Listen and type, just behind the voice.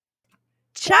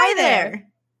Hi there.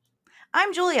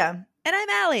 I'm Julia. And I'm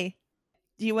Allie.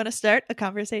 Do you want to start a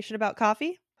conversation about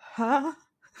coffee? Huh?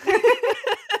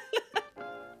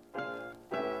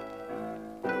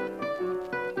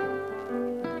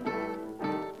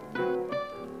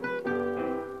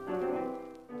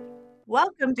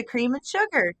 Welcome to Cream and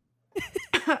Sugar.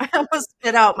 I almost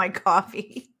spit out my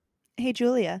coffee. Hey,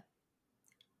 Julia.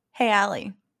 Hey,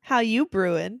 Allie. How you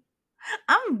brewing?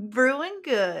 I'm brewing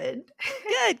good.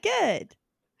 Good.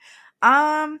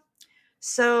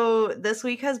 So this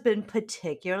week has been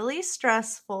particularly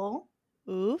stressful.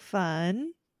 Ooh,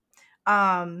 fun.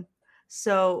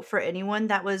 So for anyone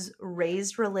that was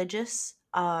raised religious,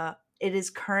 it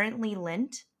is currently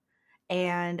Lent,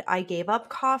 and I gave up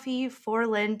coffee for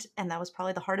Lent, and that was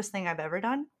probably the hardest thing I've ever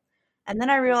done. And then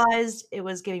I realized it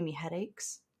was giving me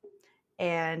headaches,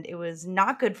 and it was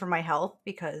not good for my health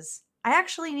because I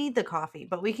actually need the coffee,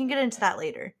 but we can get into that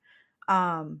later.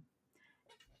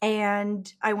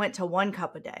 And I went to 1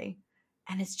 cup a day,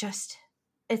 and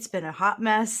it's been a hot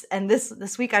mess. And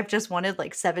this week I've just wanted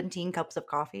like 17 cups of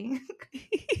coffee.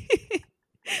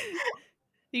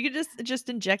 You could just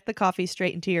inject the coffee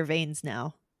straight into your veins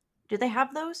now. Do they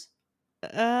have those?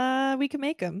 We can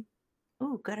make them.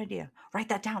 Ooh, good idea. Write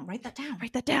that down. Write that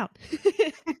down.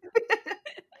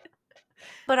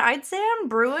 But I'd say I'm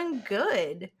brewing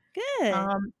good. Good.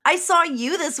 I saw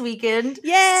you this weekend.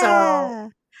 Yeah.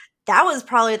 So that was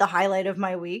probably the highlight of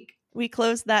my week. We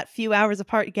closed that few hours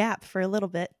apart gap for a little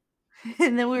bit.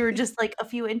 And then we were just like a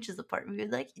few inches apart. We were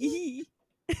like,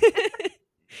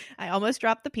 I almost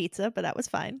dropped the pizza, but that was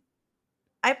fine.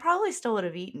 I probably still would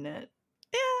have eaten it.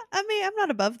 Yeah, I mean, I'm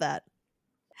not above that.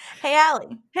 Hey,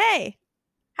 Allie. Hey.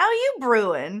 How are you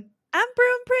brewing? I'm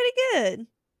brewing pretty good.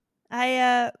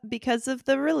 Because of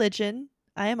the religion,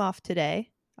 I am off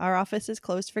today. Our office is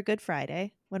closed for Good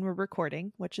Friday when we're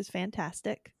recording, which is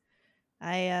fantastic.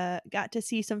 I got to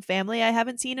see some family I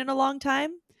haven't seen in a long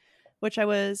time, which I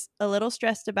was a little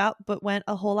stressed about, but went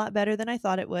a whole lot better than I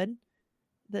thought it would.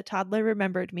 The toddler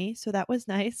remembered me, so that was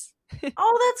nice.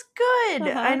 Oh, that's good.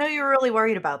 Uh-huh. I know you were really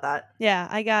worried about that. Yeah,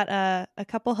 I got a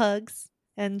couple hugs,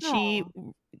 and she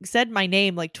said my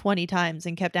name like 20 times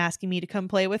and kept asking me to come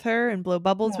play with her and blow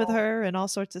bubbles with her and all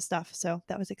sorts of stuff. So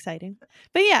that was exciting.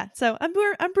 But yeah, so I'm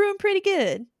brewing pretty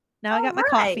good. Now I got my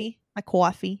coffee.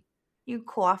 You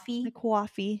coffee? My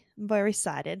coffee. I'm very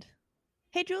excited.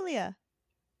 Hey, Julia.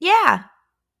 Yeah.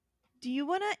 Do you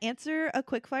want to answer a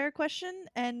quickfire question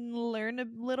and learn a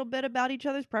little bit about each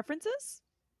other's preferences?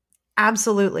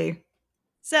 Absolutely.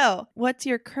 So, what's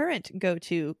your current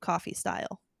go-to coffee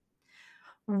style?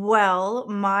 Well,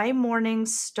 my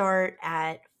mornings start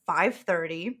at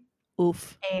 5:30.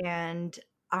 Oof. And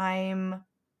I'm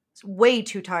way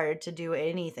too tired to do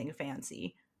anything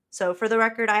fancy. So for the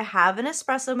record, I have an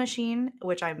espresso machine,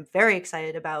 which I'm very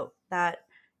excited about. That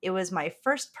it was my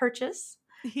first purchase,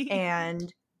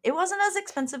 and it wasn't as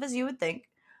expensive as you would think,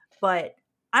 but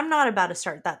I'm not about to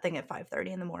start that thing at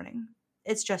 5:30 in the morning.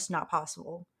 It's just not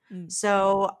possible.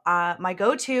 So my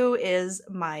go-to is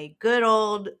my good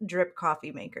old drip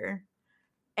coffee maker.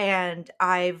 And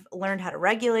I've learned how to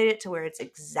regulate it to where it's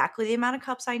exactly the amount of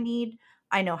cups I need.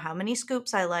 I know how many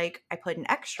scoops I like. I put an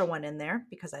extra one in there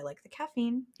because I like the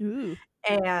caffeine. Ooh.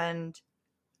 And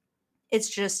it's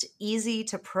just easy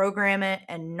to program it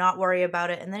and not worry about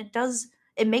it. And then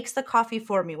it makes the coffee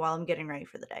for me while I'm getting ready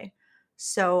for the day.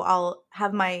 So I'll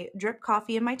have my drip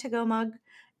coffee in my to-go mug.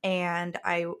 And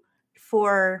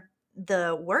for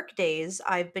the work days,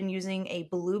 I've been using a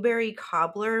blueberry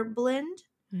cobbler blend.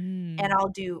 And I'll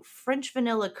do French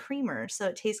vanilla creamer, so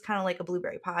it tastes kind of like a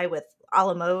blueberry pie with a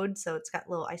la mode, so it's got a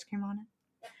little ice cream on it.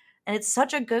 And it's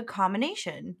such a good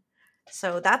combination.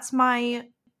 So that's my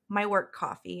work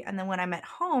coffee. And then when I'm at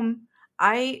home,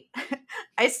 I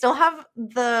I still have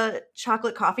the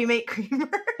chocolate coffee mate creamer.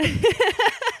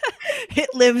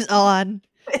 It lives on.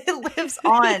 It lives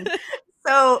on.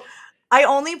 So I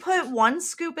only put 1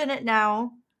 scoop in it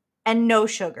now and no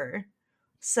sugar.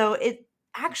 So it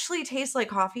actually tastes like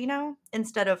coffee now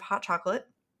instead of hot chocolate.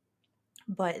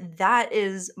 But that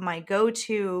is my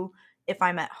go-to if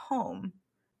I'm at home.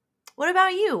 What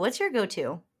about you? What's your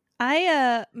go-to?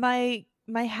 My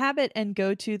habit and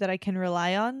go-to that I can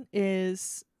rely on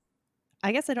is,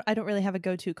 I guess I don't really have a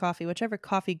go-to coffee, whichever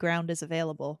coffee ground is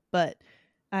available, but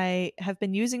I have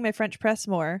been using my French press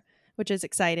more, which is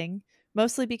exciting.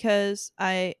 Mostly because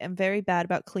I am very bad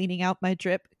about cleaning out my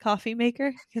drip coffee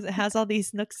maker because it has all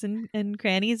these nooks and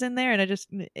crannies in there,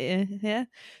 and yeah.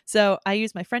 So I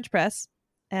use my French press,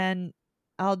 and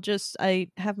I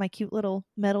have my cute little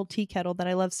metal tea kettle that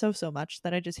I love so much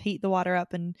that I just heat the water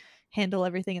up and handle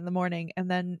everything in the morning. And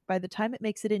then by the time it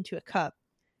makes it into a cup,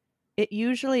 it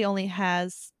usually only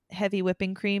has heavy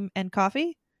whipping cream and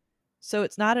coffee. So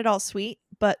it's not at all sweet,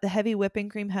 but the heavy whipping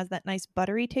cream has that nice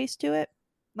buttery taste to it.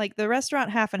 Like the restaurant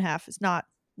half and half is not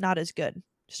as good.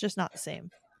 It's just not the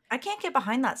same. I can't get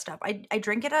behind that stuff. I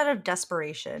drink it out of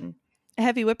desperation.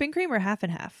 Heavy whipping cream or half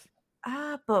and half?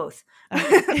 Both.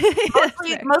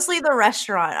 Okay. mostly the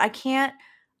restaurant. I can't,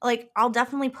 like, I'll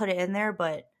definitely put it in there,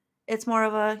 but it's more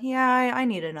of a, I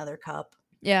need another cup.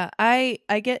 Yeah, I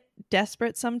get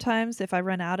desperate sometimes if I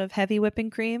run out of heavy whipping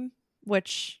cream,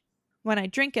 which when I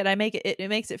drink it, it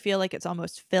makes it feel like it's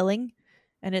almost filling,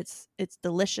 and it's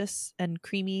delicious and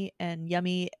creamy and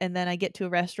yummy. And then I get to a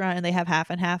restaurant and they have half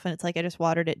and half, and it's like I just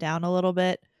watered it down a little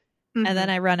bit. Mm-hmm. And then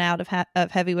I run out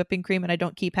of heavy whipping cream and I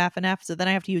don't keep half and half. So then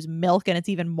I have to use milk and it's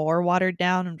even more watered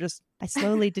down. I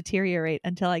slowly deteriorate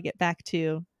until I get back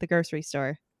to the grocery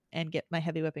store and get my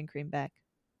heavy whipping cream back.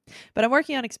 But I'm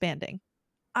working on expanding.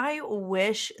 I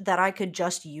wish that I could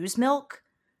just use milk.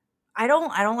 I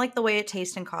don't like the way it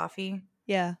tastes in coffee.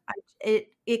 Yeah.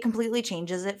 It completely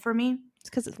changes it for me. It's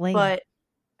because it's lame. But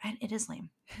it is lame.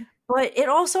 But it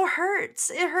also hurts.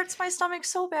 It hurts my stomach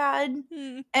so bad.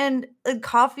 And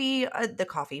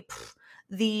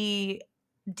the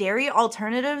dairy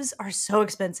alternatives are so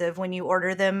expensive when you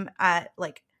order them at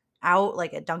like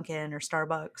at Dunkin' or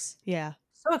Starbucks. Yeah.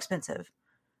 So expensive.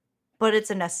 But it's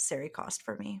a necessary cost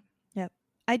for me. Yep.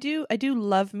 I do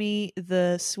love me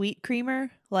the sweet creamer,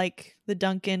 like the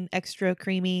Dunkin' extra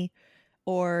creamy,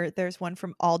 or there's one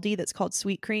from Aldi that's called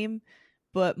sweet cream.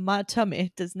 But my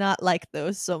tummy does not like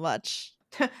those so much.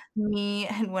 Me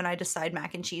and when I decide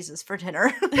mac and cheese is for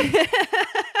dinner.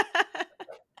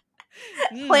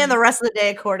 Plan the rest of the day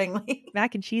accordingly.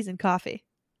 Mac and cheese and coffee.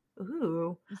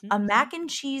 Ooh. A mac and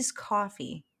cheese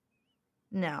coffee.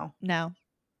 No.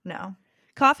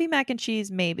 Coffee mac and cheese,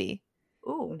 maybe.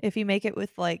 Ooh. If you make it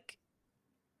with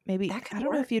maybe, I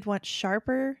don't know if you'd want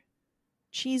sharper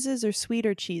cheeses or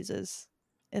sweeter cheeses.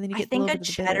 And then you get I think a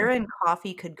cheddar and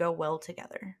coffee could go well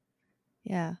together.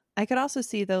 Yeah. I could also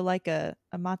see, though, like a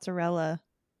mozzarella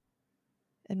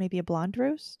and maybe a blonde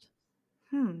roast.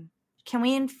 Can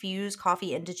we infuse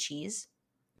coffee into cheese?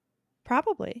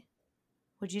 Probably.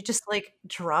 Would you just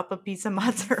drop a piece of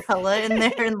mozzarella in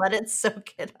there and let it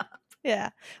soak it up?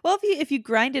 Yeah. Well, if you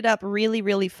grind it up really,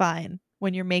 really fine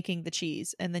when you're making the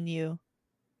cheese and then you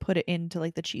put it into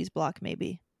the cheese block,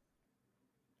 maybe.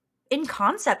 In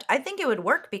concept, I think it would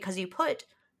work because you put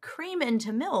cream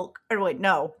into milk. Or wait,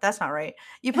 no, that's not right.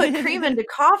 You put cream into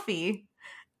coffee.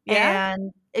 Yeah.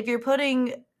 And if you're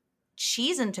putting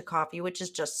cheese into coffee, which is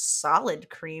just solid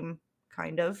cream,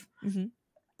 kind of,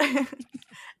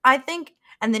 I think,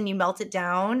 and then you melt it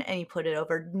down and you put it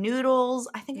over noodles,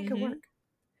 I think it could work.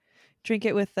 Drink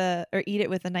it with or eat it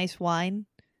with a nice wine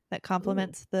that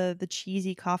complements the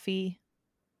cheesy coffee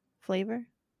flavor.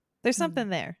 There's something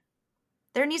there.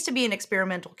 There needs to be an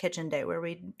experimental kitchen day where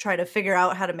we try to figure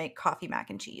out how to make coffee mac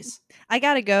and cheese. I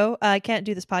gotta go. I can't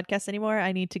do this podcast anymore.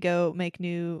 I need to go make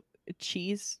new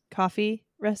cheese coffee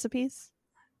recipes.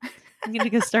 I'm gonna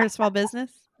go start a small business.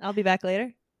 I'll be back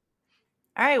later.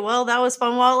 All right. Well, that was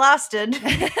fun while it lasted.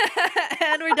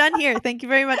 And we're done here. Thank you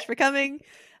very much for coming.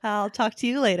 I'll talk to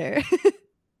you later.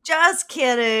 Just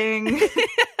kidding.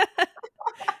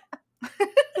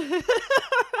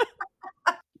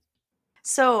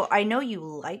 So I know you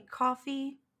like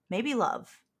coffee, maybe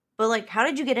love, but how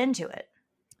did you get into it?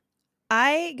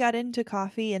 I got into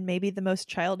coffee in maybe the most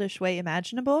childish way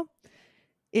imaginable,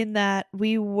 in that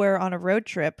we were on a road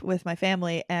trip with my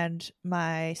family and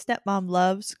my stepmom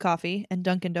loves coffee and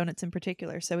Dunkin' Donuts in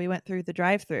particular. So we went through the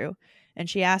drive-thru and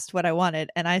she asked what I wanted.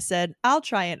 And I said, I'll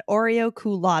try an Oreo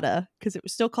Coolatta, because it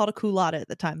was still called a Coolatta at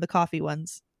the time, the coffee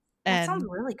ones. That sounds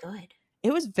really good.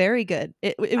 It was very good.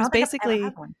 It was basically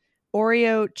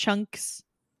Oreo chunks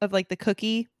of the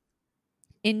cookie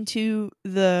into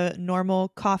the normal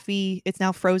coffee. It's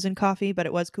now frozen coffee, but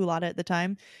it was Coolatta at the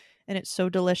time. And it's so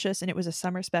delicious. And it was a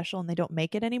summer special and they don't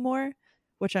make it anymore,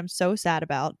 which I'm so sad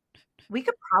about. We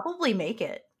could probably make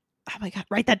it. Oh my God.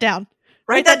 Write that down.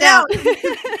 Write that down.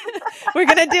 We're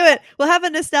going to do it. We'll have a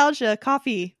nostalgia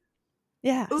coffee.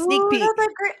 Yeah. Ooh, sneak peek.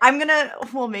 That's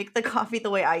great. We'll make the coffee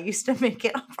the way I used to make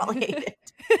it. I'll probably hate it.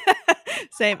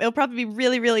 Same. It'll probably be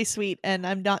really, really sweet. And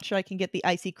I'm not sure I can get the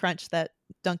icy crunch that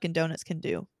Dunkin' Donuts can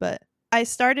do. But I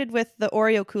started with the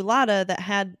Oreo Coolatta that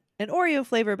had an Oreo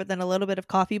flavor, but then a little bit of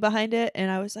coffee behind it.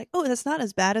 And I was like, oh, that's not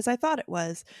as bad as I thought it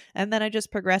was. And then I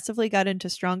just progressively got into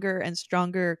stronger and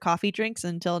stronger coffee drinks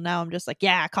until now I'm just like,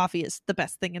 yeah, coffee is the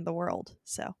best thing in the world.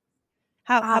 So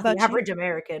how about the average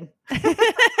American?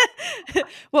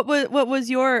 What was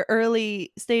your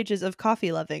early stages of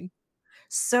coffee loving?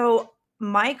 So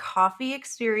my coffee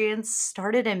experience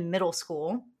started in middle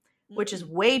school, which is Mm.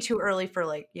 way too early for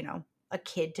like, a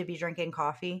kid to be drinking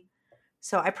coffee.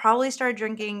 So I probably started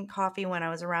drinking coffee when I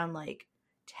was around like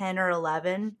 10 or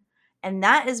 11. And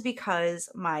that is because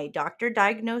my doctor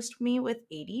diagnosed me with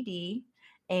ADD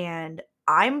and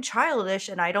I'm childish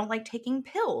and I don't like taking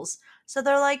pills. So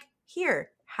they're like,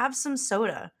 here, have some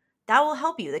soda. That will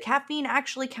help you. The caffeine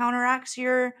actually counteracts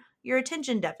your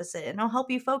attention deficit and it'll help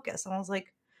you focus. And I was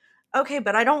like, okay,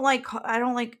 but I don't like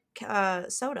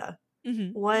soda.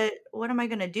 Hmm. What am I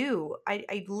gonna do?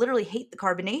 I literally hate the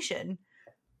carbonation.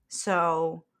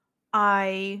 So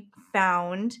I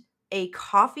found a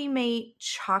Coffee Mate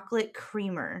chocolate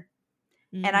creamer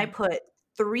and I Mm. put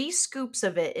 3 scoops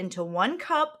of it into 1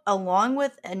 cup along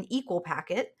with an equal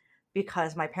packet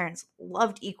because my parents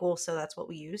loved equal, so that's what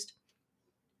we used.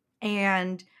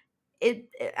 And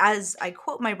as I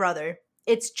quote my brother,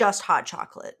 it's just hot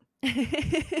chocolate.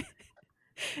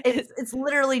 It's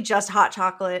literally just hot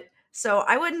chocolate. So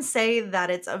I wouldn't say that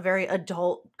it's a very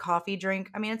adult coffee drink.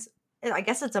 I mean, I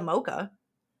guess it's a mocha,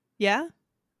 Yeah.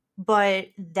 but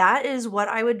that is what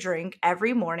I would drink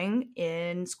every morning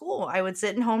in school. I would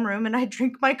sit in homeroom and I'd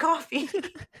drink my coffee.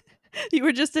 You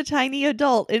were just a tiny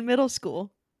adult in middle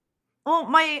school. Well,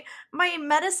 my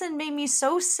medicine made me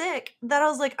so sick that I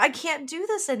was like, I can't do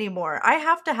this anymore. I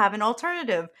have to have an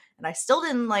alternative. And I still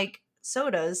didn't like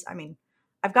sodas. I mean,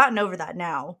 I've gotten over that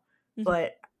now, Mhm.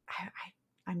 but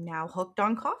I'm now hooked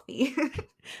on coffee.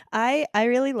 I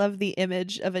really love the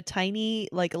image of a tiny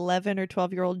like 11 or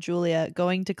 12-year-old Julia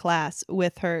going to class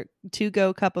with her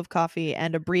to-go cup of coffee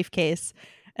and a briefcase,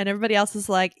 and everybody else is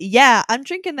like, "Yeah, I'm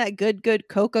drinking that good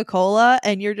Coca-Cola,"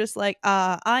 and you're just like,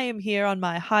 I am here on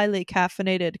my highly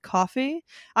caffeinated coffee.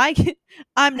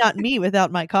 I'm not me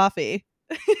without my coffee."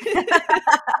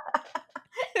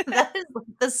 That is like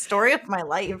the story of my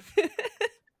life.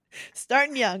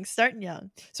 Starting young, starting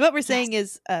young. So what we're Yes. saying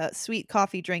is sweet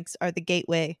coffee drinks are the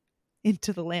gateway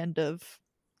into the land of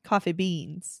coffee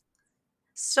beans.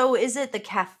 So is it the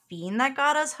caffeine that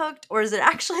got us hooked, or is it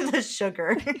actually the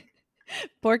sugar?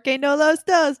 Porque no los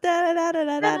dos. Da, da, da,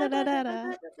 da, da, da, da, da,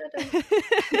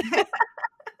 da.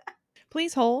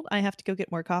 Please hold. I have to go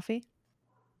get more coffee.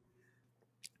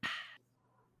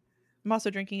 I'm also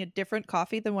drinking a different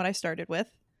coffee than what I started with.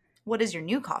 What is your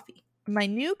new coffee? My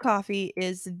new coffee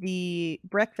is the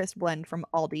breakfast blend from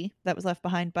Aldi that was left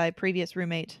behind by previous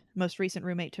roommate, most recent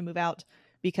roommate to move out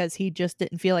because he just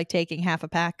didn't feel like taking half a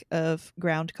pack of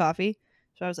ground coffee.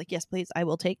 So I was like, yes, please, I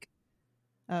will take.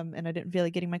 And I didn't feel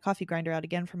like getting my coffee grinder out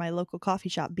again for my local coffee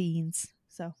shop beans.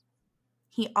 So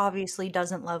He obviously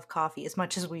doesn't love coffee as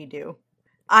much as we do.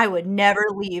 I would never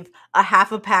leave a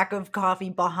half a pack of coffee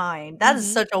behind. That is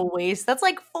Mhm. such a waste. That's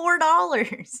like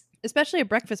 $4. Especially a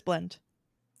breakfast blend.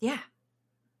 Yeah,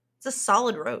 it's a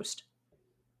solid roast.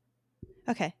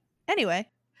 Okay. Anyway,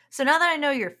 So now that I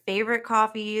know your favorite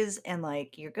coffees and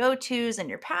like your go-tos and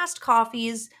your past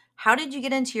coffees, how did you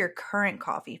get into your current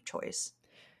coffee choice?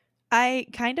 I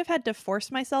kind of had to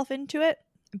force myself into it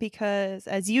because,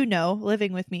 as you know,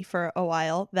 living with me for a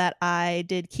while, that I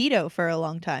did keto for a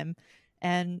long time.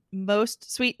 And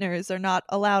most sweeteners are not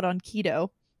allowed on keto.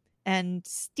 And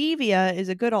stevia is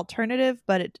a good alternative,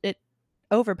 but it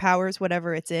overpowers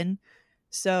whatever it's in.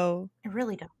 So It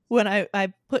really does. when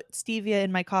I put stevia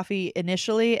in my coffee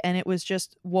initially, and it was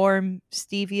just warm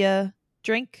stevia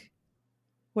drink,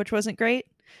 which wasn't great.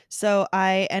 So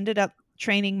I ended up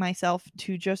training myself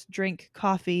to just drink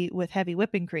coffee with heavy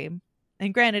whipping cream.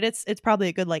 And granted, it's probably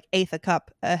a good like eighth a cup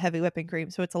of heavy whipping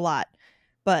cream, so it's a lot,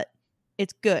 but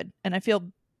it's good, and I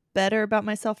feel better about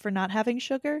myself for not having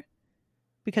sugar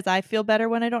because I feel better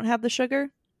when I don't have the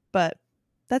sugar. But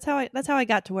that's how I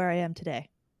got to where I am today.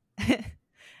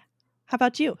 How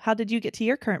about you? How did you get to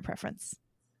your current preference?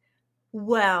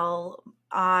 Well,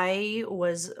 I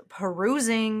was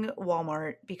perusing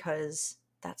Walmart because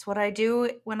that's what I do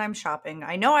when I'm shopping.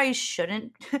 I know I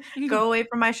shouldn't go away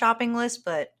from my shopping list,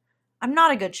 but I'm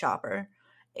not a good shopper.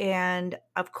 And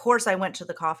of course, I went to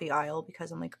the coffee aisle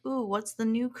because I'm like, ooh, what's the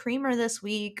new creamer this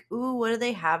week? Ooh, what do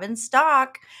they have in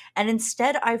stock? And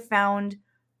instead, I found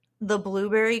the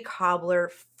blueberry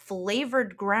cobbler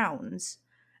flavored grounds.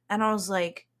 And I was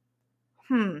like,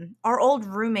 our old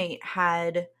roommate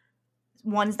had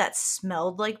ones that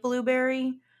smelled like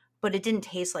blueberry, but it didn't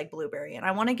taste like blueberry. And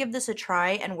I want to give this a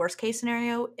try. And worst case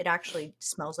scenario, it actually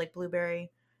smells like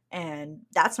blueberry. And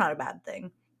that's not a bad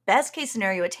thing. Best case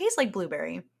scenario, it tastes like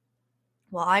blueberry.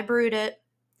 Well, I brewed it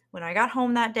when I got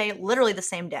home that day, literally the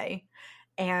same day.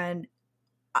 And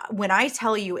when I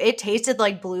tell you it tasted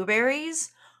like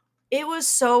blueberries, it was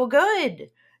so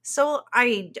good. So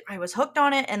I was hooked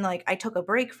on it and like I took a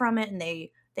break from it and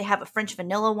They have a French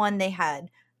vanilla one. They had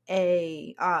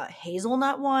a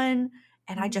hazelnut one,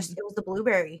 and Mm. it was the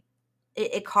blueberry.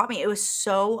 It caught me. It was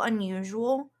so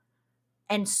unusual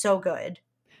and so good.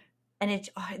 And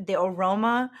the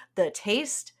aroma, the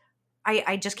taste,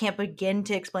 I just can't begin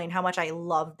to explain how much I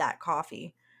love that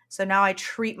coffee. So now I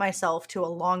treat myself to a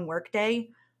long work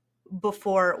day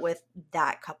before with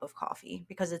that cup of coffee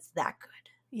because it's that good.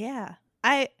 Yeah.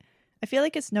 I feel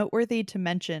like it's noteworthy to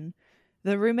mention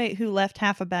the roommate who left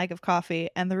half a bag of coffee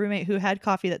and the roommate who had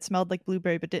coffee that smelled like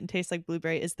blueberry but didn't taste like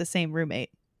blueberry is the same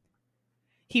roommate.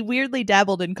 He weirdly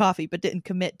dabbled in coffee but didn't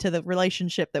commit to the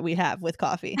relationship that we have with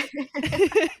coffee.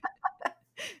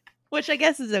 Which I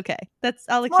guess is okay. I'll It's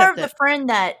more accept of the it. friend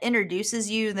that introduces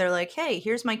you and they're like, "Hey,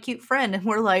 here's my cute friend." And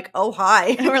we're like, "Oh, hi."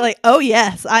 And we're like, oh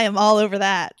yes, I am all over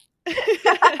that.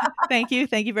 Thank you.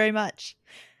 Thank you very much.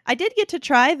 I did get to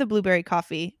try the blueberry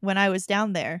coffee when I was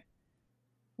down there,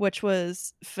 which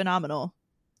was phenomenal.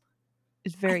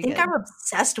 It's I very think good. I'm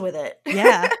obsessed with it.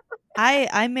 Yeah.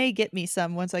 I may get me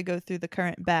some once I go through the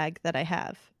current bag that I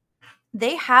have.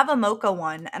 They have a mocha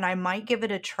one, and I might give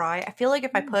it a try. I feel like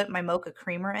if I Mm. put my mocha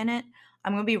creamer in it,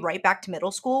 I'm going to be right back to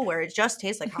middle school where it just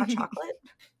tastes like hot chocolate.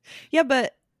 Yeah,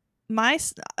 but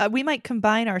we might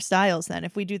combine our styles then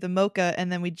if we do the mocha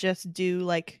and then we just do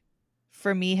like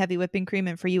for me heavy whipping cream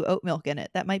and for you oat milk in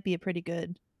it. That might be a pretty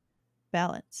good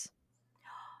balance.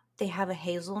 They have a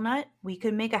hazelnut. We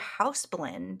could make a house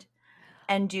blend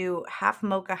and do half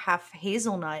mocha, half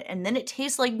hazelnut, and then it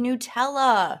tastes like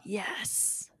Nutella.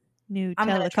 Yes. I'm going to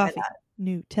Nutella try coffee. that.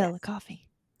 Yes. Nutella coffee.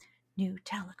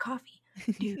 Nutella coffee.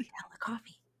 Nutella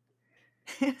coffee.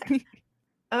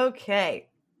 Okay.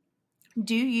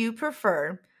 Do you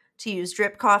prefer to use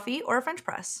drip coffee or a French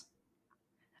press?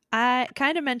 I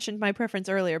kind of mentioned my preference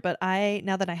earlier, but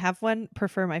now that I have one,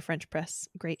 prefer my French press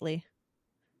greatly.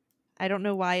 I don't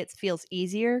know why it feels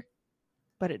easier,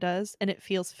 but it does. And it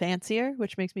feels fancier,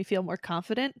 which makes me feel more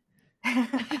confident.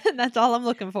 And that's all I'm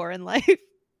looking for in life.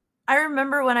 I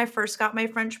remember when I first got my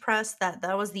French press that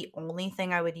was the only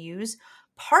thing I would use,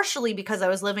 partially because I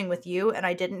was living with you and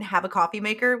I didn't have a coffee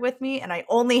maker with me and I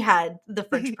only had the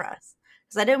French press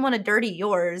because I didn't want to dirty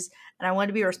yours and I wanted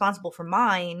to be responsible for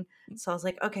mine. So I was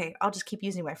like, okay, I'll just keep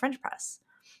using my French press.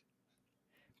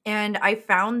 And I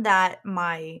found that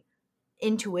my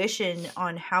intuition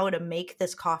on how to make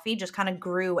this coffee just kind of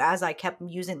grew as I kept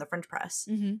using the French press.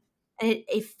 Mm-hmm. And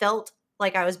it felt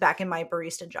like I was back in my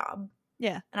barista job.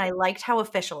 Yeah. And I liked how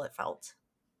official it felt.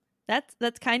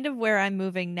 That's kind of where I'm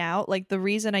moving now. Like the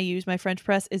reason I use my French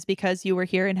press is because you were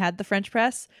here and had the French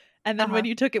press. And then when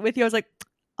you took it with you, I was like,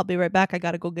 I'll be right back. I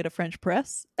got to go get a French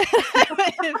press. I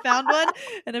went and found one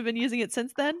and I've been using it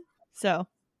since then. So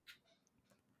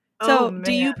Oh,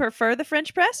 do man. you prefer the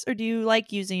French press or do you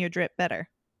like using your drip better?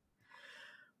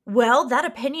 Well, that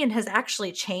opinion has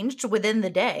actually changed within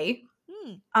the day.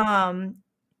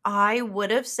 I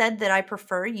would have said that I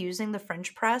prefer using the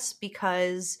French press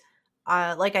because,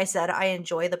 like I said, I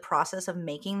enjoy the process of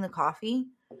making the coffee.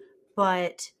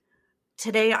 But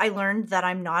today I learned that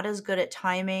I'm not as good at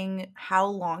timing how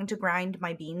long to grind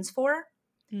my beans for.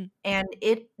 And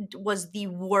it was the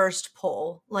worst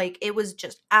pull. Like, it was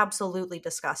just absolutely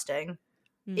disgusting.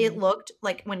 It looked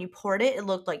like when you poured it, it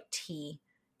looked like tea.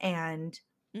 And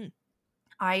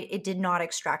it did not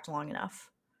extract long enough.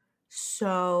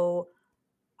 So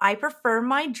I prefer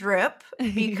my drip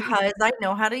because I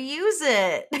know how to use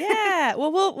it. Yeah.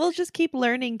 Well, we'll just keep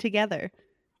learning together.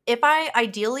 If I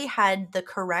ideally had the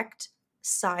correct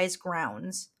size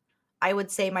grounds, I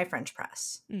would say my French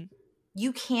press.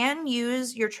 You can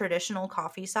use your traditional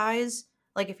coffee size,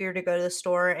 like if you were to go to the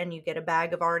store and you get a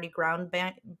bag of already ground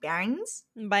beans,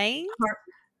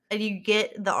 and you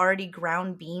get the already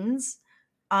ground beans.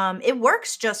 It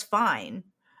works just fine,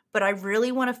 but I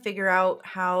really want to figure out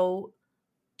how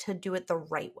to do it the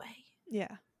right way. Yeah.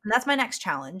 And that's my next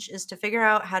challenge, is to figure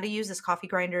out how to use this coffee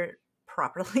grinder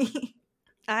properly.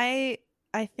 I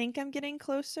think I'm getting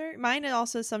closer. Mine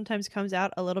also sometimes comes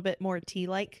out a little bit more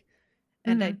tea-like,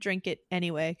 and I drink it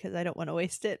anyway because I don't want to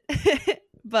waste it.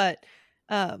 But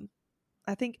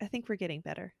I think we're getting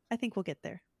better. I think we'll get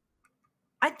there.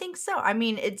 I think so. I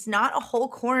mean, it's not a whole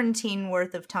quarantine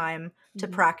worth of time to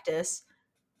practice,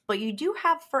 but you do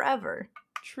have forever.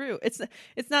 True. It's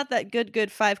not that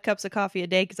good 5 cups of coffee a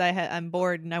day because I'm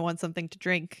bored and I want something to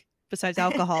drink besides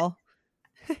alcohol.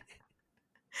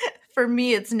 For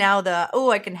me, it's now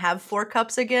I can have 4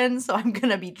 cups again, so I'm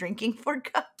gonna be drinking 4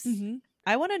 cups.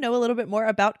 I want to know a little bit more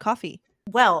about coffee.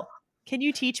 Well, can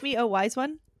you teach me, oh wise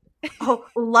one? Oh,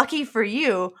 lucky for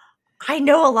you, I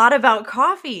know a lot about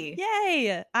coffee.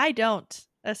 Yay! I don't,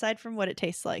 aside from what it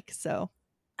tastes like, so.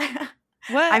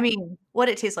 What? I mean, what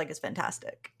it tastes like is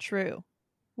fantastic. True.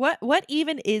 What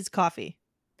even is coffee?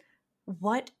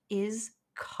 What is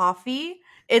coffee?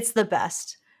 It's the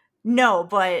best. No,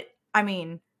 but I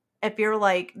mean, if you're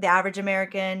like the average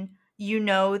American, you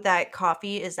know that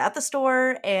coffee is at the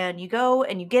store and you go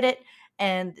and you get it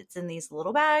and it's in these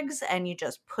little bags and you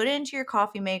just put it into your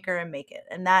coffee maker and make it.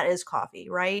 And that is coffee,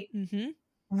 right? Mm-hmm.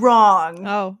 Wrong.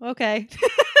 Oh, okay.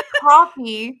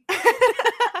 Coffee.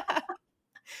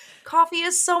 Coffee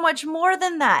is so much more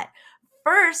than that.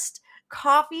 First,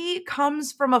 coffee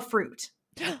comes from a fruit.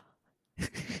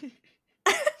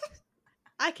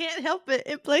 I can't help it.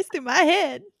 It plays through my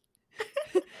head.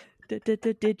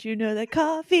 Did you know that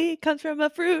coffee comes from a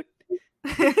fruit?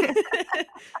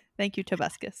 Thank you,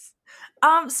 Tobuscus.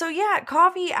 So yeah,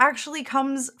 coffee actually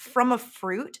comes from a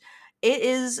fruit. It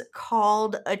is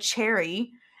called a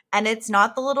cherry, and it's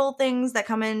not the little things that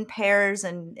come in pairs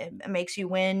and it makes you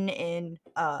win in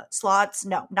slots.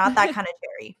 No, not that kind of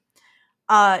cherry.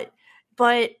 Uh,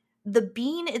 but the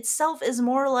bean itself is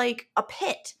more like a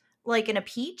pit, like in a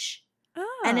peach,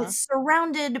 and Ah. it's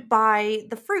surrounded by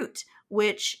the fruit,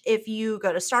 which if you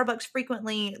go to Starbucks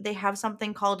frequently, they have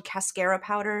something called cascara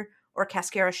powder or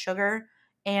cascara sugar,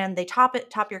 and they top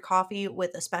your coffee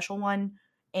with a special one,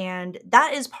 and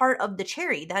that is part of the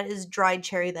cherry. That is dried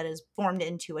cherry that is formed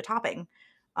into a topping.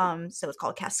 So it's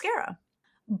called cascara.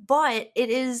 But it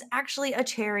is actually a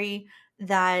cherry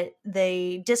that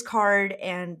they discard,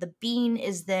 and the bean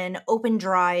is then open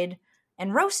dried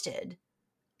and roasted.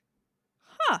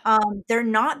 Huh. They're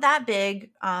not that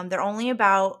big. They're only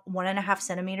about 1.5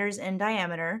 centimeters in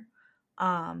diameter.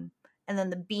 Um, and then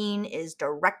the bean is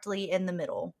directly in the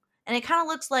middle. And it kind of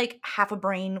looks like half a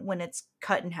brain when it's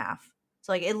cut in half.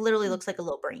 So like it literally looks like a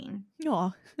little brain.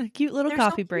 Aw, a cute little They're so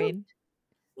coffee cute. brain.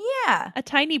 Yeah. A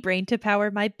tiny brain to power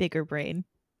my bigger brain.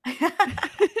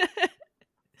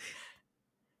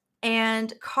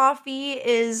 And coffee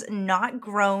is not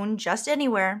grown just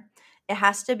anywhere. It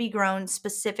has to be grown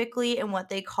specifically in what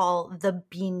they call the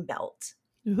bean belt.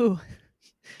 Ooh,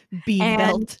 bean And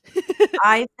belt.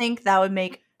 I think that would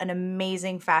make an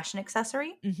amazing fashion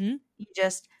accessory. Mm-hmm. You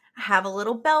just have a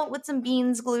little belt with some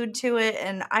beans glued to it,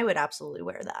 and I would absolutely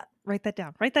wear that. Write that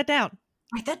down. Write that down.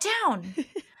 Write that down.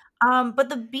 But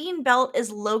the bean belt is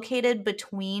located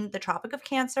between the Tropic of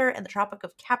Cancer and the Tropic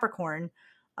of Capricorn,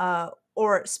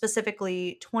 or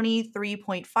specifically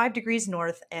 23.5 degrees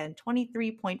north and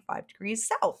 23.5 degrees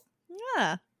south.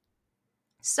 Yeah.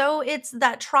 So it's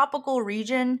that tropical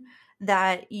region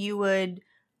that you would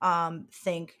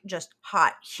think just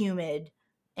hot, humid,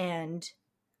 and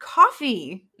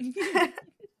coffee.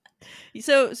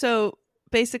 So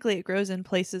basically it grows in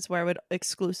places where I would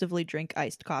exclusively drink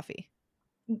iced coffee.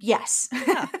 Yes.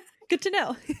 Good to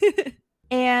know.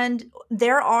 And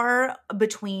there are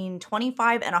between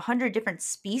 25 and 100 different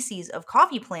species of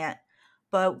coffee plant,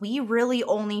 but we really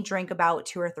only drink about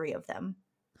 2 or 3 of them.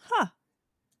 Huh.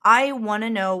 I want to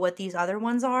know what these other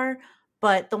ones are,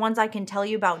 but the ones I can tell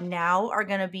you about now are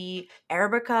going to be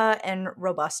Arabica and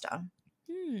Robusta.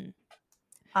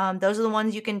 Those are the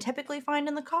ones you can typically find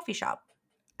in the coffee shop.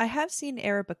 I have seen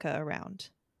Arabica around.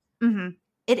 Mm-hmm.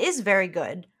 It is very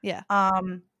good. Yeah.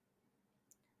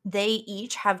 They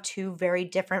each have 2 very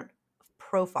different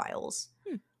profiles.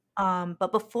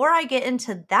 But before I get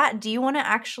into that, do you want to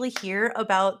actually hear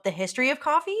about the history of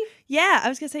coffee? Yeah, I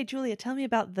was gonna say, Julia, tell me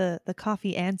about the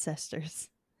coffee ancestors.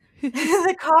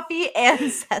 The coffee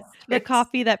ancestors. The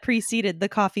coffee that preceded the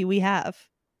coffee we have.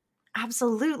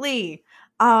 Absolutely.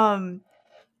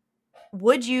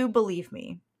 Would you believe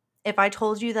me if I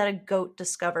told you that a goat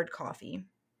discovered coffee?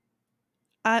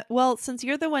 Well, since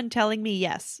you're the one telling me,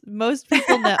 yes. Most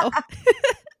people know.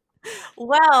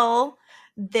 Well,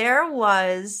 there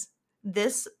was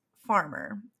this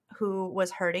farmer who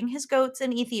was herding his goats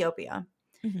in Ethiopia.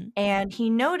 Mm-hmm. And he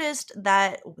noticed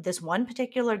that this one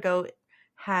particular goat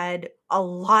had a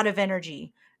lot of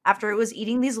energy after it was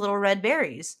eating these little red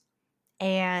berries.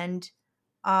 And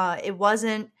it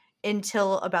wasn't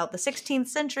until about the 16th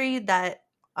century that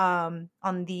on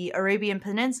the Arabian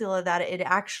Peninsula that it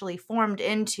actually formed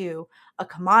into a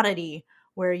commodity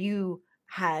where you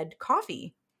had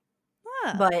coffee.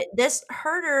 Huh. But this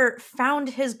herder found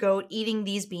his goat eating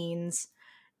these beans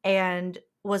and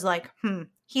was like,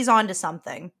 he's on to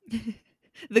something.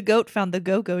 The goat found the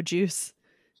go-go juice.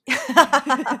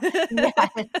 Yes.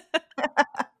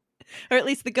 Or at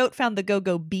least the goat found the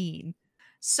go-go bean.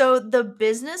 So the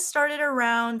business started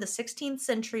around the 16th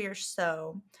century or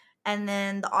so. And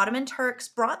then the Ottoman Turks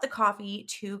brought the coffee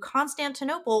to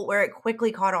Constantinople, where it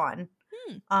quickly caught on.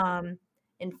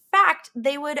 In fact,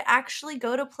 they would actually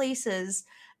go to places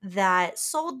that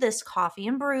sold this coffee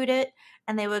and brewed it,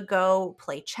 and they would go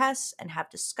play chess and have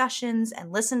discussions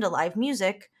and listen to live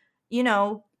music,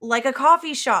 like a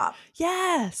coffee shop.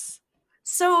 Yes.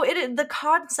 So the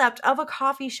concept of a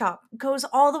coffee shop goes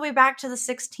all the way back to the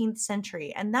 16th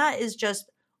century, and that is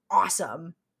just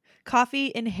awesome.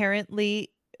 Coffee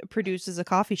inherently produces a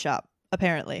coffee shop,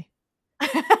 apparently.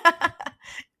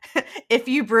 If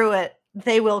you brew it,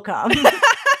 they will come.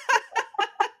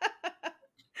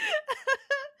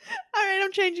 All right,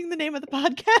 I'm changing the name of the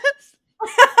podcast.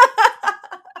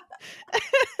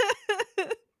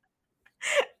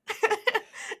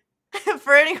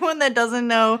 For anyone that doesn't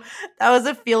know, that was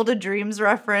a Field of Dreams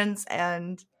reference,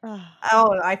 and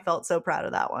I felt so proud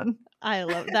of that one. I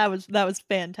love that was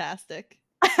fantastic.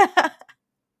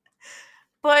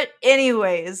 But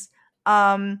anyways,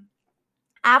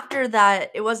 after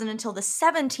that, it wasn't until the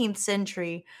 17th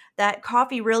century that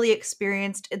coffee really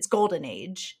experienced its golden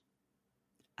age.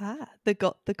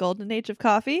 The golden age of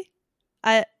coffee?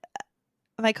 My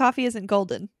coffee isn't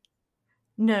golden.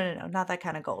 No, not that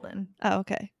kind of golden. Oh,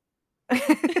 okay.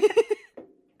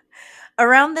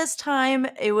 Around this time,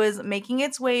 it was making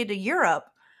its way to Europe.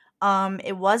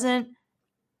 It wasn't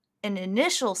an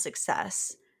initial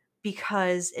success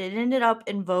because it ended up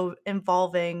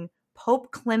involving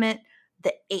Pope Clement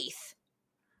VIII.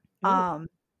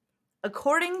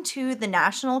 According to the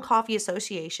National Coffee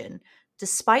Association,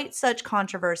 despite such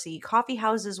controversy, coffee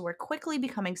houses were quickly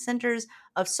becoming centers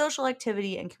of social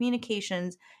activity and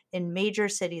communications in major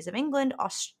cities of England,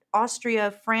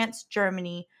 Austria, France,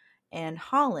 Germany, and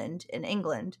Holland in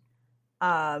England.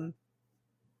 But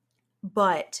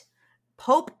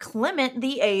Pope Clement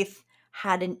VIII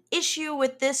had an issue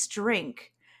with this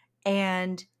drink,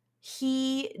 and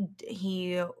he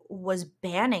was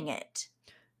banning it.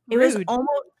 It was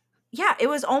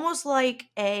almost like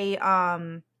a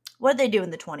what did they do in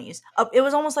the 20s? It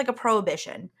was almost like a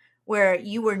prohibition where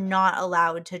you were not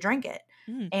allowed to drink it.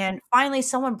 And finally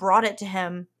someone brought it to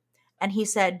him and he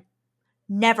said,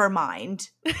 "Never mind."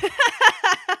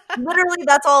 Literally,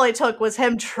 that's all it took was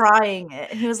him trying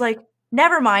it. And he was like,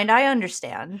 "Never mind, I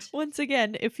understand." Once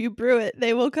again, if you brew it,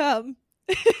 they will come.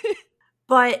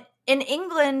 But in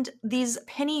England, these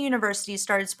penny universities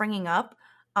started springing up,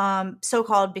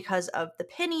 so-called because of the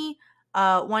penny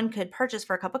one could purchase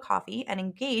for a cup of coffee and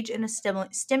engage in a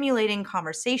stimulating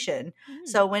conversation.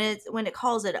 So when it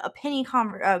calls it a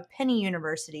penny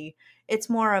university, it's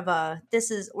more of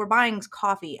we're buying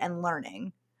coffee and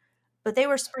learning. But they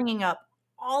were springing up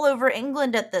all over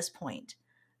England at this point.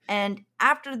 And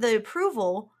after the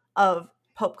approval of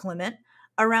Pope Clement,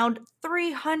 around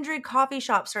 300 coffee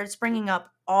shops started springing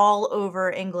up all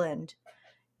over England.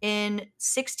 In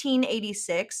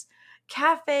 1686,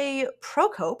 Cafe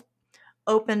Procope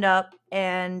opened up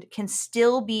and can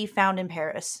still be found in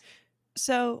Paris.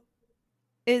 So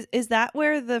is that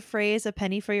where the phrase "a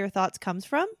penny for your thoughts" comes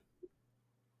from?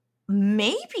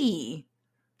 Maybe.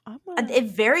 It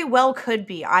very well could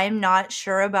be. I am not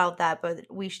sure about that, but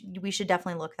we should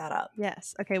definitely look that up.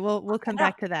 Yes. Okay, we'll come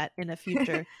back to that in a future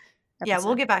episode. Yeah,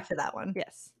 we'll get back to that one.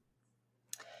 Yes.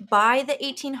 By the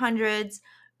 1800s,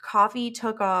 coffee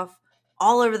took off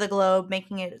all over the globe,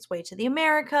 making it its way to the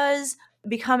Americas,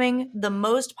 becoming the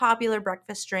most popular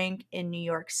breakfast drink in New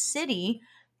York City.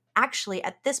 Actually,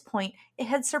 at this point, it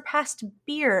had surpassed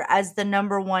beer as the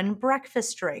number one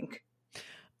breakfast drink.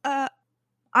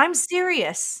 I'm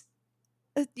serious.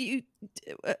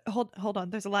 Hold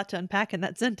on. There's a lot to unpack in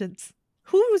that sentence.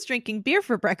 Who was drinking beer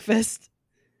for breakfast?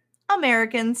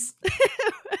 Americans.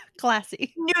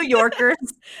 Classy. New Yorkers.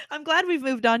 I'm glad we've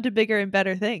moved on to bigger and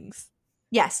better things.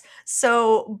 Yes.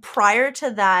 So prior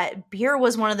to that, beer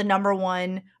was one of the number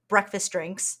one breakfast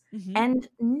drinks. Mm-hmm. And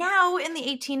now in the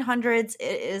 1800s,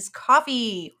 it is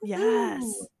coffee. Yes.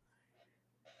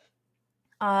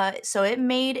 So it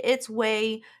made its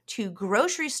way to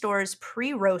grocery stores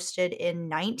pre-roasted in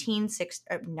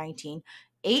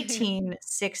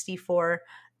 1864.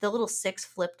 The little 6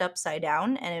 flipped upside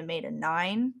down and it made a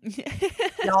 9.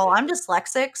 Y'all, I'm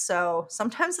dyslexic, so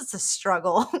sometimes it's a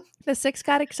struggle. The 6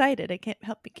 got excited. It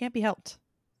can't be helped.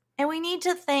 And we need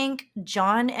to thank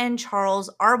John and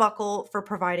Charles Arbuckle for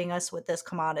providing us with this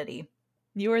commodity.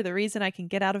 You are the reason I can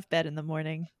get out of bed in the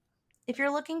morning. If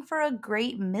you're looking for a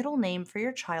great middle name for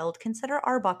your child, consider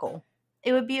Arbuckle.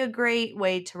 It would be a great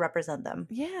way to represent them.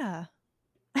 Yeah.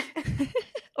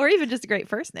 Or even just a great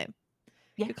first name.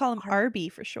 You could call him Arby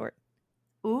for short.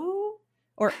 Ooh.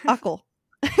 Or Uckle.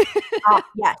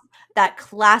 Yes. That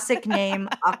classic name,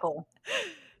 Uckle.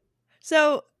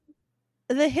 So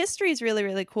the history is really,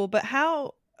 really cool, but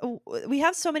how we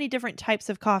have so many different types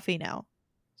of coffee now.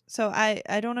 So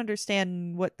I don't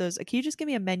understand what those. Can you just give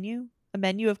me a menu? A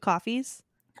menu of coffees?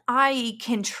 I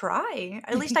can try.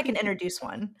 At least I can introduce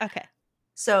one. Okay.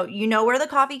 So you know where the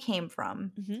coffee came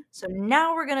from. Mm-hmm. So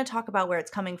now we're going to talk about where it's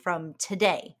coming from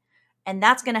today. And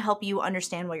that's going to help you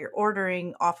understand what you're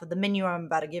ordering off of the menu I'm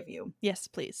about to give you. Yes,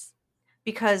 please.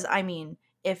 Because, I mean,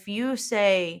 if you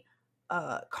say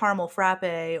caramel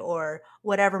frappe or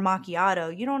whatever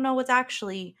macchiato, you don't know what's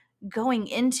actually going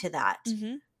into that.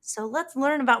 Mm-hmm. So let's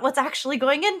learn about what's actually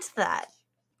going into that.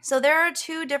 So there are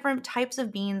two different types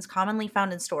of beans commonly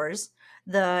found in stores,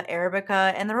 the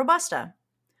Arabica and the Robusta.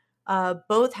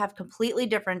 Both have completely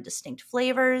different, distinct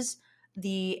flavors.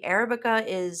 The Arabica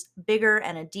is bigger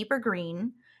and a deeper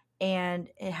green, and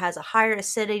it has a higher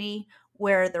acidity,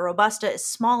 where the Robusta is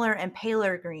smaller and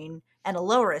paler green and a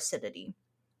lower acidity.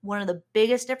 One of the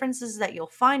biggest differences that you'll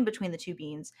find between the two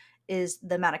beans is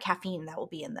the amount of caffeine that will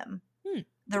be in them.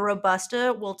 The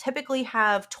Robusta will typically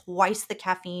have twice the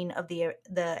caffeine of the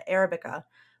Arabica,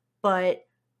 but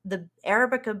the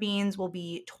Arabica beans will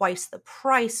be twice the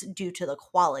price due to the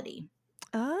quality.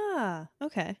 Ah,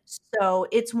 okay. So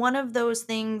it's one of those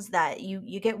things that you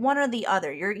get one or the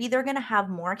other. You're either going to have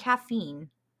more caffeine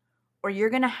or you're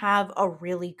going to have a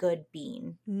really good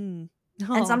bean. Mm. And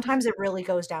Oh, sometimes it really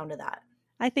goes down to that.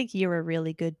 I think you're a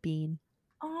really good bean.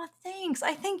 Oh, thanks.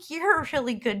 I think you're a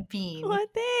really good bean. Oh,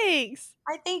 thanks.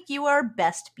 I think you are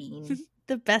best bean.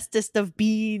 The bestest of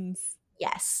beans.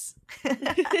 Yes.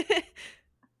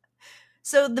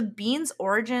 So the bean's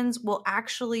origins will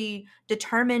actually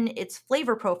determine its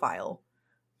flavor profile.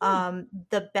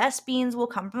 The best beans will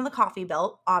come from the coffee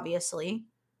belt, obviously.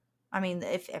 I mean,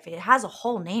 if it has a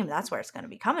whole name, that's where it's going to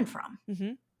be coming from.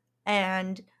 Mm-hmm.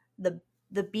 And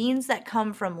the beans that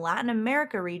come from Latin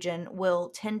America region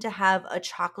will tend to have a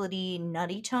chocolatey,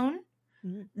 nutty tone.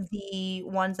 Mm-hmm. The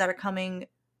ones that are coming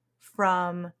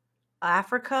from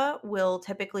Africa will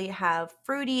typically have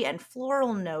fruity and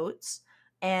floral notes,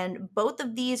 and both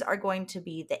of these are going to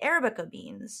be the Arabica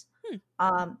beans.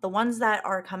 The ones that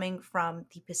are coming from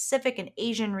the Pacific and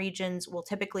Asian regions will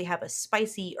typically have a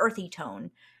spicy, earthy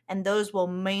tone, and those will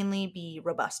mainly be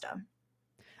Robusta.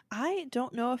 I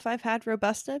don't know if I've had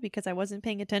Robusta because I wasn't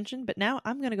paying attention, but now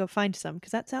I'm going to go find some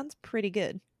because that sounds pretty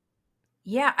good.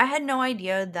 Yeah, I had no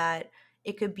idea that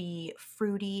it could be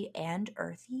fruity and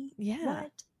earthy. Yeah.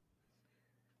 What?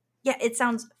 Yeah, it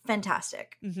sounds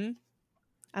fantastic. Mm-hmm.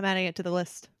 I'm adding it to the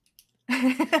list.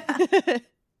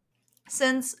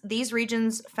 Since these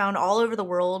regions found all over the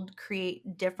world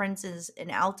create differences in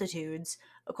altitudes,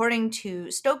 according to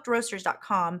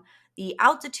stokedroasters.com, the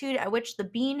altitude at which the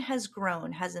bean has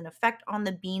grown has an effect on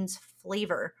the bean's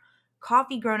flavor.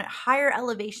 Coffee grown at higher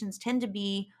elevations tend to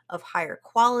be of higher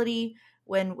quality,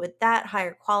 when with that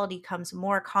higher quality comes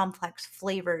more complex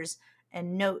flavors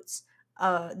and notes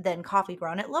than coffee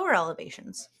grown at lower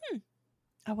elevations.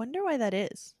 I wonder why that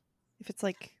is. If it's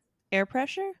like air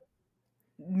pressure?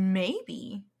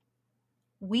 Maybe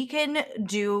we can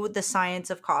do the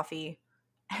science of coffee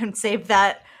and save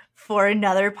that for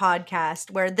another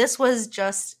podcast, where this was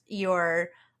just your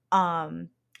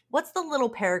what's the little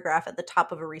paragraph at the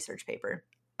top of a research paper?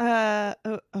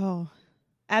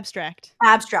 Abstract.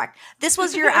 Abstract. This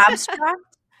was your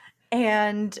abstract,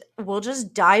 and we'll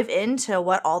just dive into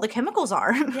what all the chemicals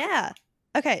are. Yeah.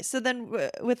 Okay, so then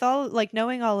with all like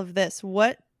knowing all of this,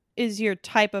 what is your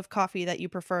type of coffee that you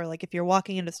prefer? Like if you're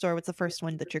walking into a store, what's the first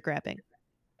one that you're grabbing?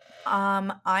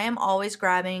 I am always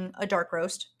grabbing a dark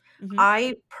roast. Mm-hmm.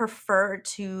 I prefer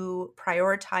to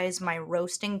prioritize my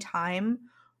roasting time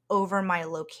over my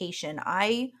location.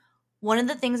 One of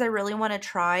the things I really want to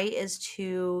try is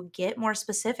to get more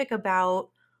specific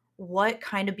about what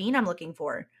kind of bean I'm looking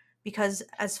for, because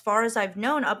as far as I've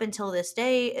known up until this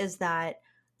day is that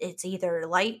it's either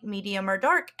light, medium, or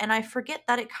dark, and I forget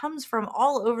that it comes from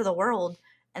all over the world,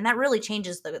 and that really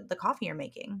changes the coffee you're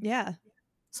making. Yeah.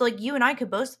 So like you and I could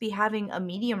both be having a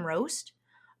medium roast,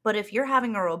 but if you're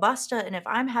having a Robusta and if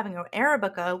I'm having an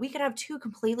Arabica, we could have two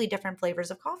completely different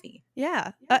flavors of coffee.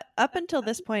 Yeah. Up until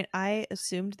this point, I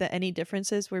assumed that any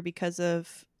differences were because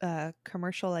of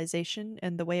commercialization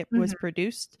and the way it was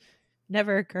produced.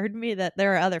 Never occurred to me that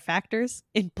there are other factors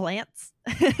in plants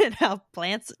and how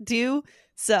plants do.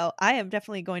 So I am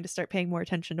definitely going to start paying more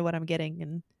attention to what I'm getting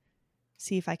and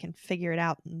see if I can figure it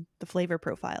out in the flavor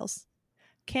profiles.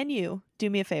 Can you do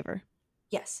me a favor?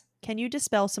 Yes. Can you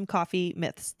dispel some coffee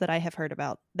myths that I have heard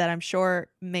about that I'm sure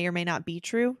may or may not be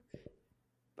true,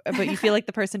 but you feel like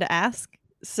the person to ask?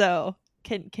 So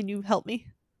can you help me?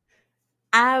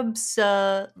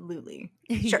 Absolutely.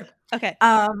 Sure. Okay.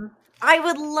 I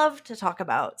would love to talk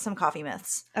about some coffee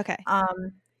myths. Okay.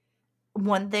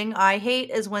 One thing I hate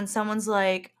is when someone's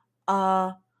like,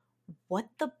 What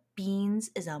the beans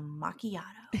is a macchiato?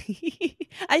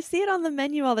 I see it on the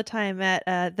menu all the time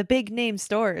at the big name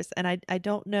stores, and I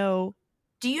don't know.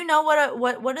 Do you know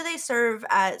what do they serve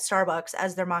at Starbucks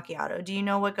as their macchiato? Do you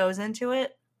know what goes into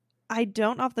it? I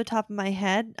don't off the top of my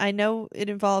head. I know it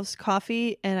involves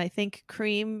coffee and I think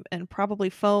cream and probably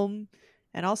foam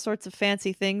and all sorts of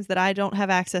fancy things that I don't have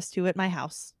access to at my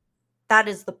house. That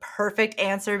is the perfect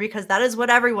answer because that is what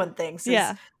everyone thinks is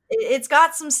Yeah. it's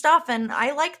got some stuff and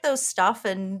I like those stuff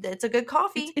and it's a good It's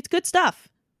coffee. it's good stuff.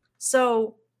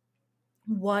 So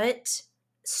what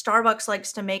Starbucks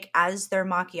likes to make as their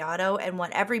macchiato and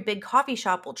what every big coffee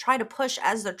shop will try to push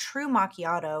as their true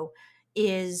macchiato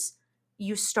is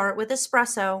you start with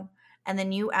espresso and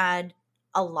then you add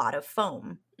a lot of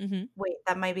foam. Mhm. Wait,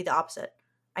 that might be the opposite.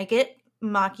 I get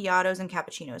macchiatos and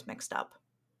cappuccinos mixed up.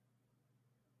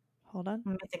 Hold on.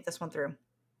 Let me think this one through.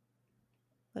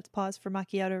 Let's pause for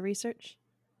macchiato research.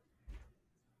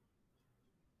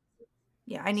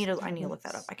 Yeah, I need to look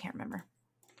that up. Starbucks. I can't remember.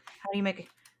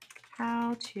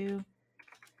 How to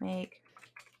make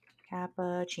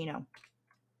cappuccino.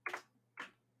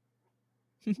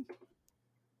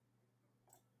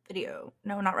 Video.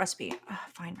 No, not recipe.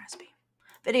 Fine recipe.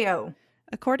 Video.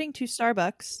 According to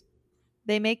Starbucks,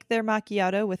 they make their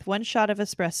macchiato with 1 shot of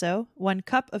espresso, 1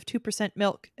 cup of 2%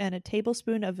 milk, and a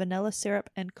tablespoon of vanilla syrup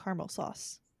and caramel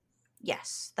sauce.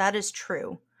 Yes, that is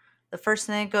true. The first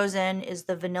thing that goes in is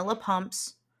the vanilla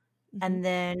pumps, and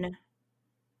then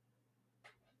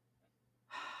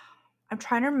I'm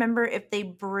trying to remember if they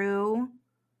brew.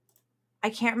 I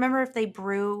can't remember if they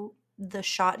brew the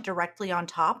shot directly on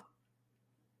top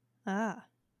Ah.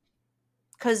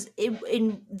 because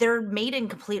they're made in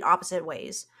complete opposite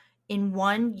ways. In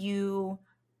one, you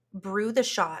brew the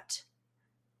shot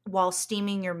while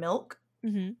steaming your milk,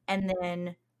 Mhm. and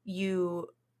then you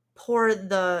pour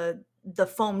the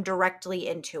foam directly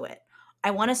into it.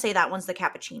 I want to say that one's the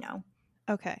cappuccino.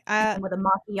 Okay. And with a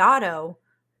macchiato,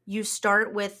 you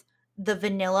start with the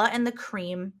vanilla and the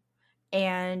cream,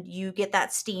 and you get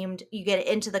that steamed, you get it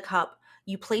into the cup.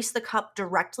 You place the cup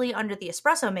directly under the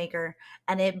espresso maker,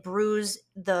 and it brews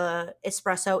the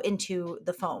espresso into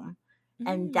the foam.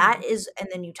 And and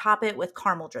then you top it with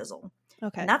caramel drizzle. And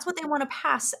Okay. that's what they want to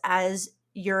pass as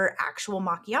your actual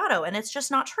macchiato. And it's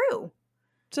just not true.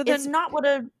 So It's then not what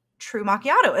a true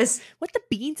macchiato is. what the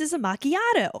beans is a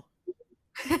macchiato?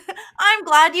 I'm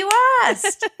glad you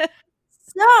asked.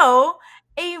 So,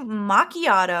 a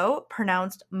macchiato,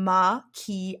 pronounced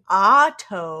macchiato,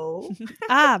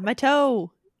 My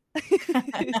toe.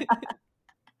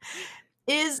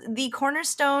 is the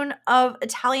cornerstone of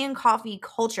Italian coffee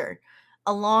culture,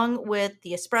 along with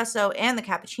the espresso and the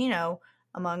cappuccino,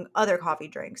 among other coffee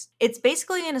drinks. It's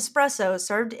basically an espresso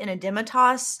served in a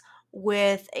demitasse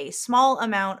with a small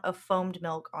amount of foamed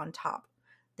milk on top.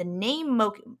 The name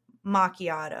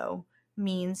macchiato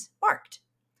means marked.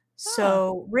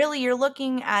 So, really, you're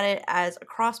looking at it as a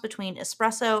cross between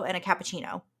espresso and a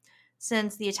cappuccino.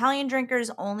 Since the Italian drinkers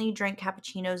only drink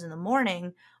cappuccinos in the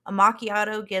morning, a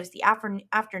macchiato gives the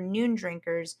afternoon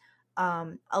drinkers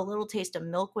a little taste of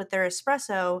milk with their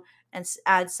espresso and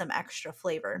adds some extra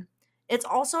flavor. It's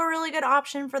also a really good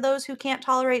option for those who can't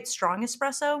tolerate strong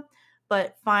espresso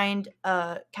but find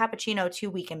a cappuccino too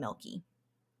weak and milky.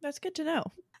 That's good to know.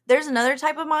 There's another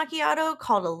type of macchiato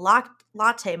called a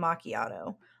latte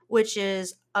macchiato, which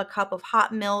is a cup of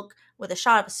hot milk with a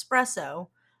shot of espresso,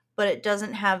 but it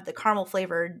doesn't have the caramel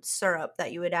flavored syrup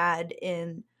that you would add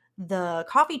in the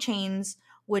coffee chains,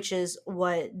 which is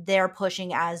what they're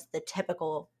pushing as the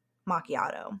typical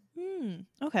macchiato.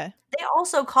 Okay. They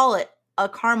also call it a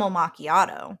caramel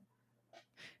macchiato,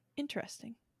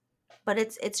 Interesting. but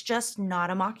it's just not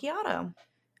a macchiato.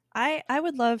 I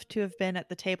would love to have been at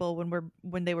the table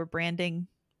when they were branding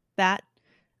that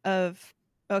of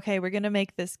okay, we're going to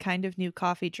make this kind of new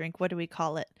coffee drink. What do we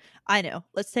call it? I know.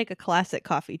 Let's take a classic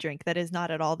coffee drink that is not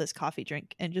at all this coffee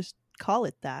drink and just call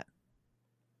it that.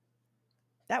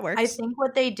 That works. I think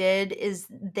what they did is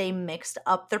they mixed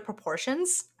up their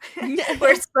proportions.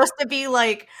 Where it's supposed to be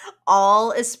like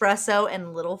all espresso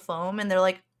and little foam, and they're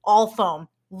like all foam,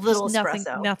 little just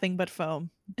espresso. Nothing but foam.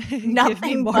 Give me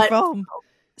Nothing more but foam.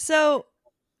 So,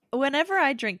 whenever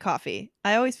I drink coffee,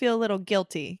 I always feel a little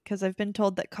guilty because I've been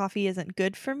told that coffee isn't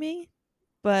good for me.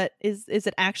 But is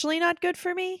it actually not good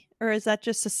for me, or is that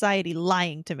just society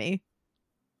lying to me?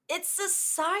 It's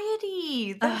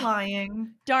society. They're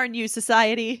lying. Darn you,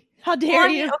 society. How dare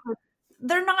you? Okay,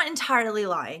 they're not entirely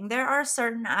lying. There are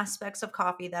certain aspects of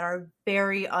coffee that are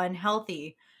very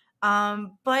unhealthy.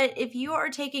 But if you are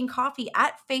taking coffee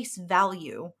at face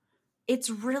value, it's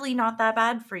really not that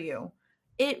bad for you.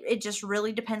 It just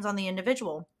really depends on the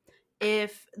individual.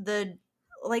 if the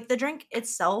drink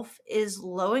itself is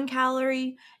low in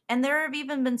calorie, and there have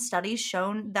even been studies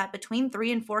shown that between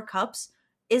 3 and 4 cups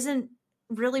isn't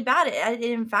really bad. It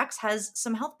in fact has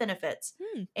some health benefits.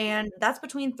 Hmm. And that's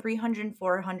between 300 and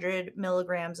 400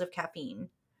 milligrams of caffeine.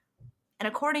 And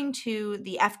according to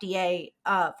the FDA,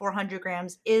 400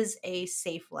 grams is a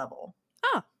safe level.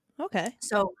 Oh, okay.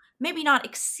 So maybe not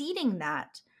exceeding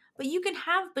that, but you can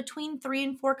have between 3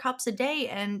 and 4 cups a day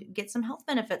and get some health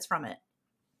benefits from it.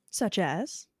 Such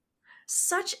as?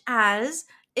 Such as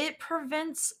it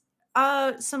prevents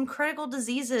some critical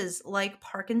diseases like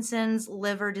Parkinson's,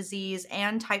 liver disease,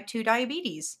 and type 2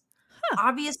 diabetes. Huh.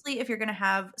 Obviously, if you're going to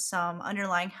have some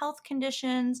underlying health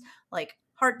conditions like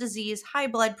heart disease, high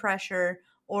blood pressure,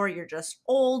 or you're just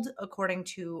old, according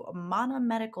to Mana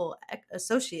Medical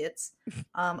Associates,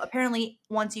 apparently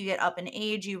once you get up in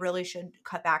age, you really should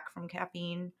cut back from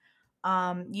caffeine.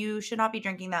 You should not be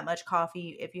drinking that much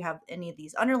coffee if you have any of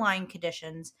these underlying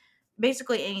conditions.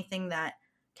 Basically, anything that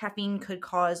caffeine could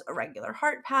cause irregular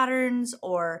heart patterns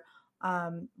or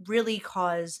really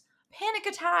cause panic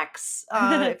attacks.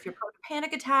 If you're prone to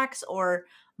panic attacks or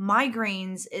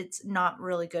migraines, it's not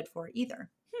really good for it either.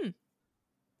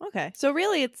 Okay. So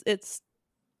really it's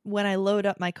when I load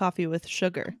up my coffee with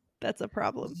sugar, that's a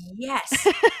problem. Yes.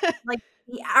 Like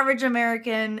the average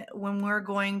American, when we're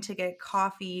going to get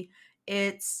coffee,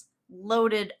 it's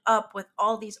loaded up with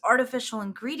all these artificial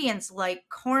ingredients like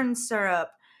corn syrup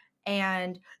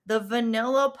and the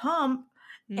vanilla pump,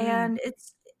 and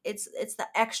it's the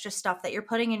extra stuff that you're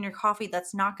putting in your coffee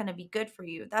that's not going to be good for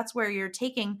you. That's where you're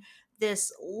taking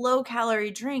this low calorie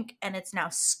drink and it's now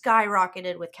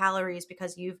skyrocketed with calories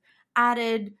because you've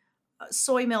added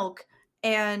soy milk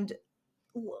and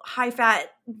high fat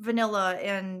vanilla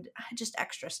and just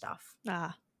extra stuff.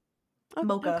 Ah.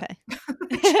 Mocha.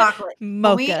 Okay. Chocolate.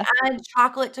 Mocha. We add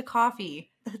chocolate to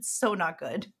coffee. That's so not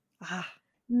good. Ah.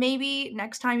 Maybe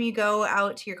next time you go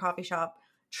out to your coffee shop,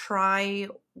 try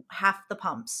half the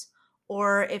pumps.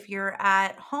 Or if you're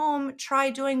at home,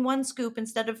 try doing 1 scoop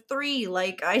instead of 3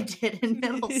 like I did in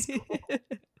middle school.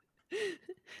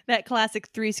 That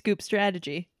classic 3-scoop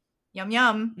strategy. Yum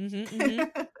yum.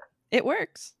 It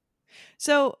works.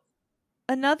 So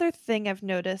another thing I've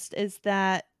noticed is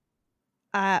that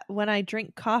when I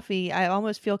drink coffee, I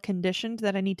almost feel conditioned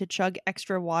that I need to chug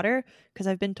extra water because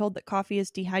I've been told that coffee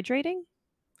is dehydrating.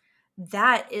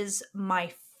 That is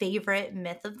my favorite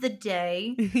myth of the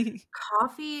day.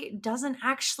 Coffee doesn't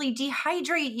actually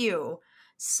dehydrate you.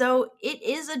 So it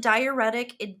is a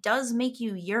diuretic. It does make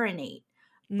you urinate,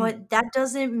 but that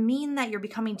doesn't mean that you're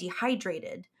becoming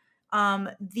dehydrated.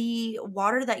 The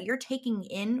water that you're taking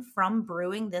in from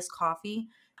brewing this coffee,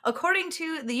 according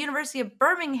to the University of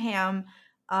Birmingham,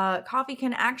 coffee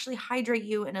can actually hydrate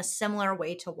you in a similar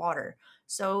way to water.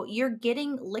 So you're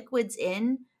getting liquids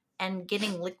in and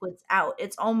getting liquids out.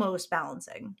 It's almost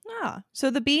balancing. Ah,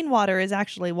 so the bean water is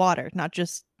actually water, not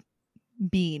just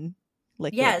bean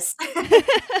liquid. Yes.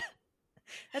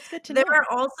 That's good to know. There are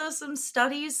also some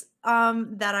studies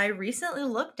that I recently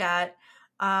looked at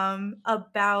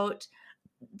about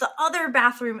the other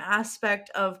bathroom aspect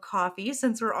of coffee,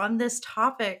 since we're on this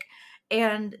topic,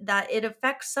 and that it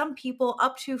affects some people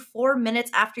up to 4 minutes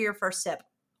after your first sip.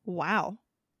 Wow.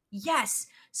 Yes.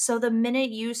 So the minute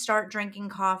you start drinking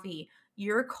coffee,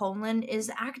 your colon is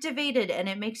activated and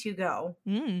it makes you go.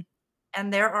 And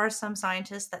there are some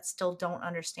scientists that still don't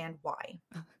understand why.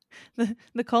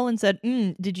 The colon said,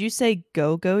 did you say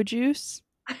go-go juice?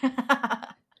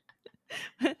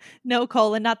 No,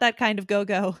 colon, not that kind of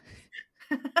go-go.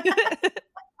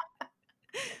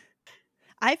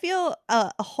 I feel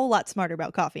a whole lot smarter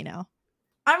about coffee now.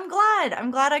 I'm glad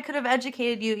I could have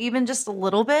educated you even just a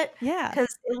little bit. Yeah.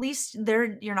 Because at least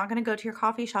you're not going to go to your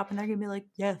coffee shop and they're going to be like,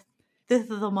 yeah, this is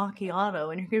the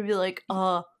macchiato. And you're going to be like,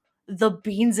 the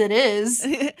beans it is.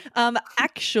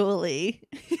 Actually.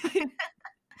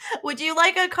 Would you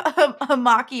like a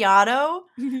macchiato?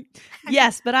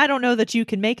 Yes, but I don't know that you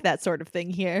can make that sort of thing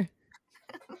here.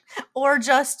 Or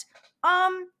just,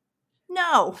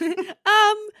 no.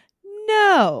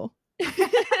 No.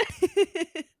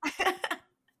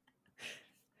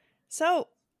 So,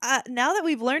 now that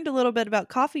we've learned a little bit about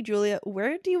coffee, Julia,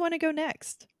 where do you want to go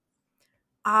next?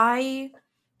 I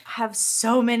have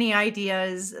so many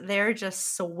ideas. They're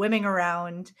just swimming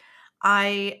around.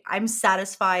 I'm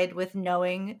satisfied with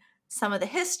knowing some of the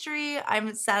history.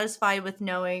 I'm satisfied with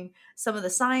knowing some of the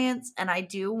science, and I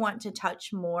do want to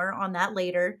touch more on that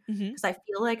later because I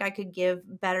feel like I could give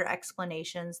better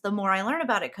explanations the more I learn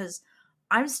about it, because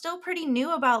I'm still pretty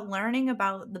new about learning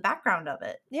about the background of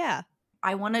it. Yeah.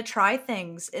 I want to try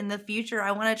things in the future.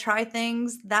 I want to try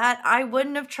things that I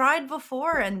wouldn't have tried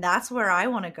before, and that's where I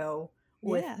want to go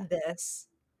with Yeah. this.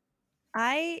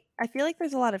 I feel like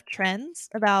there's a lot of trends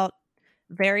about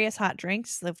various hot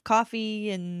drinks of coffee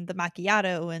and the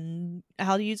macchiato and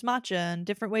how to use matcha and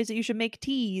different ways that you should make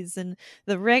teas and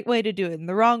the right way to do it and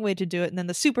the wrong way to do it and then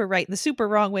the super right and the super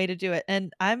wrong way to do it.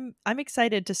 And I'm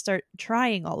excited to start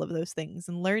trying all of those things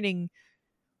and learning,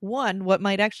 one, what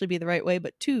might actually be the right way,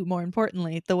 but two, more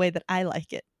importantly, the way that I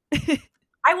like it.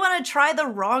 I want to try the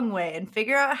wrong way and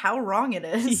figure out how wrong it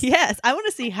is. Yes, I want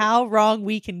to see how wrong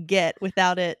we can get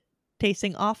without it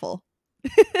tasting awful.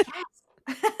 Yes.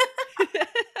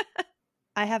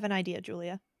 I have an idea,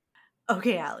 Julia.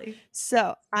 Okay, Allie.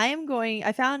 So I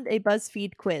found a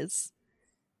BuzzFeed quiz,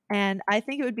 and I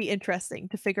think it would be interesting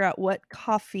to figure out what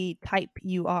coffee type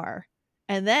you are.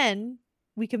 And then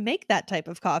we can make that type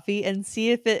of coffee and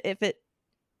see if it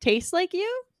tastes like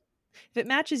you, if it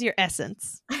matches your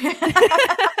essence.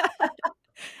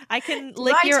 I can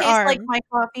lick your taste arm. Like my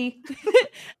coffee?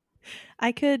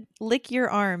 I could lick your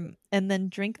arm and then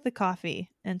drink the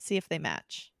coffee and see if they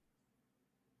match.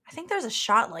 I think there's a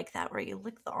shot like that where you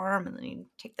lick the arm and then you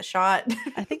take the shot.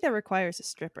 I think that requires a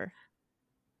stripper.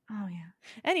 Oh, yeah.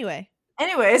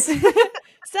 Anyways.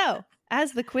 So,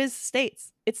 as the quiz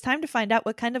states, it's time to find out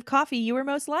what kind of coffee you were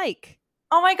most like.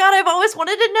 Oh my god, I've always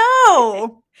wanted to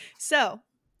know! So,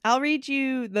 I'll read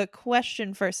you the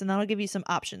question first, and then I'll give you some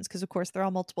options, because of course they're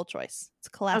all multiple choice. It's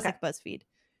classic BuzzFeed.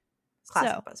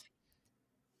 Classic BuzzFeed.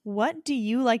 What do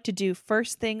you like to do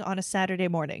first thing on a Saturday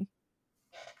morning?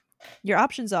 Your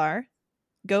options are: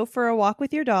 go for a walk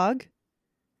with your dog,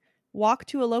 walk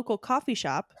to a local coffee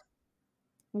shop,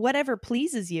 whatever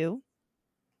pleases you,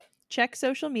 check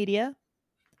social media,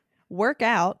 working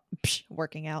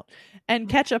out, and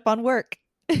catch up on work.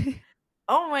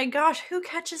 Oh my gosh, who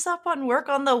catches up on work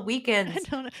on the weekends? I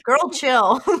don't know. Girl,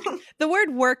 chill. The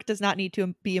word work does not need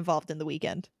to be involved in the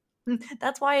weekend.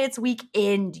 That's why it's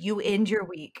weekend. You end your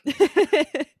week.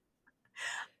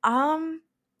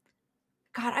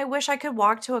 God, I wish I could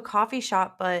walk to a coffee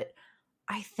shop, but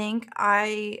I think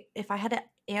if I had to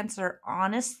answer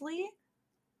honestly,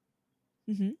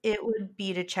 it would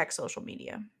be to check social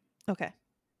media. Okay.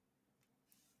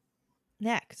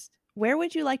 Next, where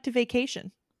would you like to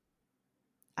vacation?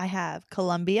 I have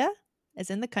Colombia, as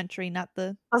in the country, not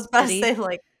the I was about city. to say,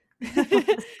 like,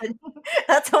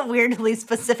 that's a weirdly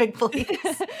specific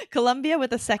place. Colombia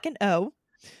with a second O,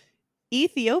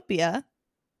 Ethiopia,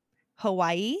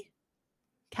 Hawaii,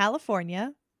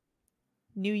 California,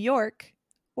 New York,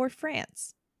 or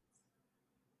France?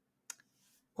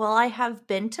 Well, I have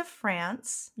been to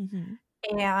France,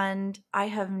 and I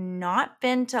have not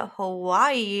been to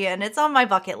Hawaii, and it's on my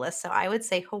bucket list, so I would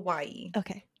say Hawaii.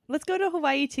 Okay. Let's go to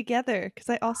Hawaii together, because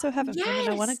I also haven't been and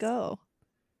I want to go.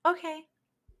 Okay.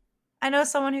 I know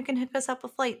someone who can hook us up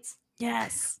with flights.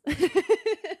 Yes.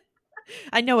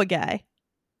 I know a guy.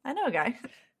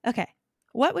 Okay.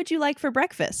 What would you like for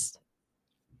breakfast?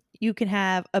 You can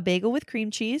have a bagel with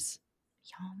cream cheese,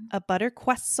 Yum. a butter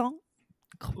croissant,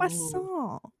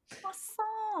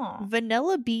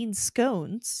 vanilla bean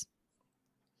scones.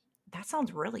 That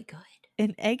sounds really good.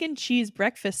 An egg and cheese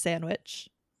breakfast sandwich,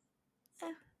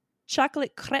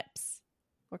 chocolate crepes,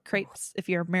 or crepes if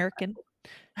you're American,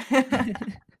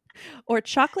 or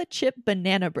chocolate chip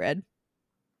banana bread.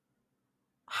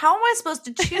 How am I supposed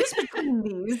to choose between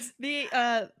these?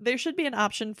 There should be an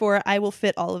option for I will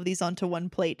fit all of these onto one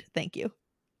plate, thank you.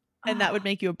 And that would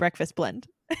make you a breakfast blend.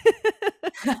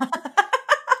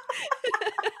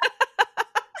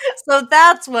 So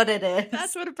that's what it is.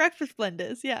 That's what a breakfast blend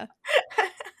is, yeah.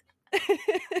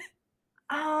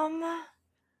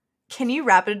 Can you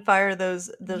rapid fire those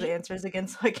answers again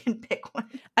so I can pick one?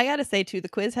 I gotta say too, the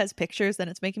quiz has pictures and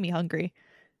it's making me hungry.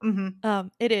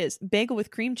 It is bagel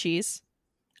with cream cheese,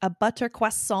 a butter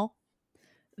croissant,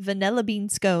 vanilla bean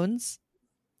scones,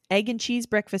 egg and cheese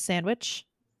breakfast sandwich,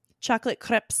 chocolate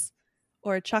crepes,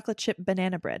 or a chocolate chip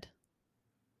banana bread.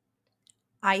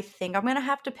 I think I'm going to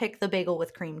have to pick the bagel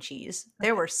with cream cheese.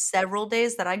 There were several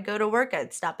days that I'd go to work,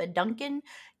 I'd stop at Dunkin',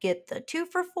 get the 2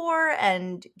 for $4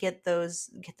 and get those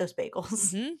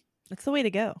bagels. That's the way to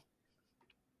go.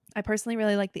 I personally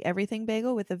really like the everything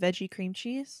bagel with the veggie cream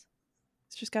cheese.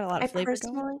 It's just got a lot of flavor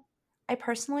going. I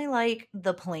personally like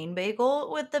the plain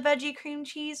bagel with the veggie cream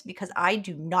cheese because I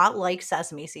do not like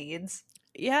sesame seeds.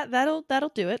 Yeah, that'll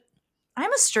do it.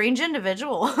 I'm a strange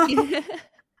individual.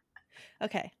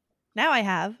 Okay. Now I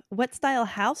have, what style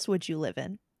house would you live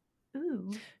in?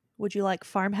 Ooh. Would you like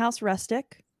farmhouse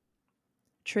rustic,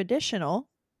 traditional,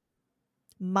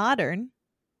 modern,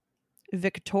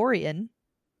 Victorian,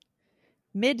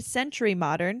 mid-century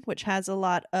modern, which has a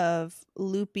lot of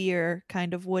loopier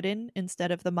kind of wooden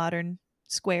instead of the modern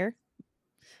square,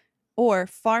 or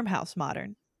farmhouse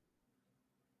modern.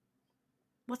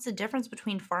 What's the difference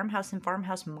between farmhouse and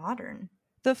farmhouse modern?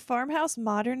 The farmhouse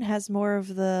modern has more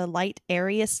of the light,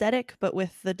 airy aesthetic, but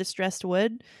with the distressed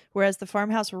wood, whereas the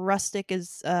farmhouse rustic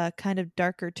is kind of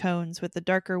darker tones with the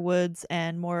darker woods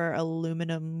and more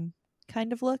aluminum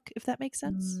kind of look, if that makes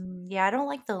sense. Yeah, I don't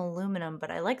like the aluminum, but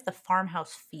I like the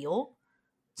farmhouse feel.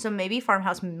 So maybe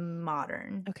farmhouse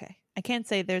modern. Okay. I can't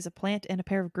say there's a plant and a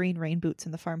pair of green rain boots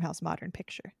in the farmhouse modern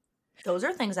picture. Those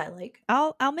are things I like.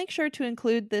 I'll make sure to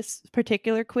include this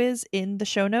particular quiz in the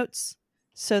show notes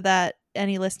so that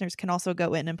any listeners can also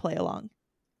go in and play along.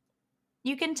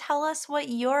 You can tell us what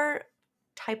your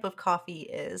type of coffee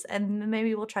is, and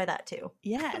maybe we'll try that too.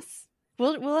 Yes.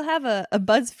 We'll have a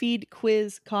BuzzFeed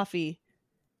quiz coffee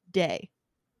day.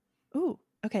 Ooh,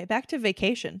 okay, back to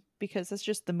vacation, because that's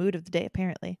just the mood of the day,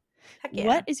 apparently. Heck yeah.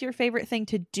 What is your favorite thing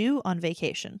to do on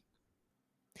vacation?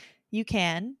 You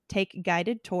can take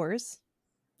guided tours.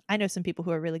 I know some people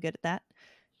who are really good at that.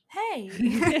 Hey.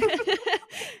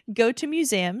 Go to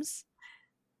museums.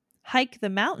 Hike the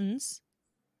mountains.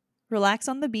 Relax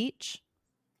on the beach.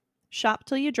 Shop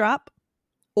till you drop.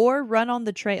 Or run on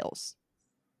the trails.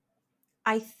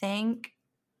 I think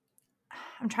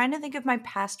I'm trying to think of my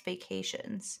past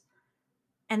vacations.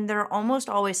 And they're almost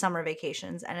always summer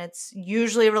vacations, and it's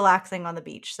usually relaxing on the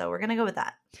beach. So we're going to go with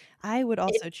that. I would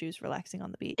also choose relaxing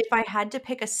on the beach. If I had to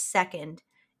pick a second,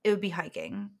 it would be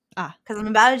hiking. Because I'm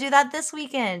about to do that this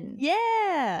weekend.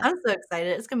 Yeah. I'm so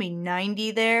excited. It's going to be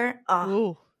 90 there.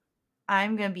 Ooh.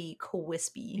 I'm going to be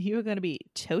crispy. You're going to be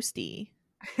toasty.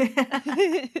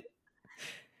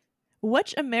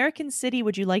 Which American city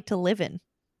would you like to live in?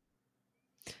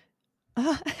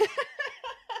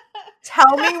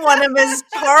 Tell me one of them is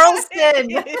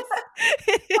Charleston. It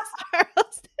is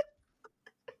Charleston.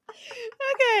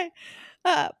 Okay.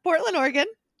 Portland, Oregon.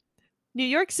 New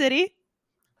York City.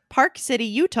 Park City,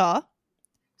 Utah.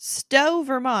 Stowe,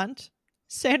 Vermont.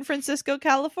 San Francisco,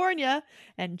 California.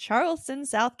 And Charleston,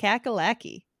 South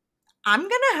Kakalaki. I'm going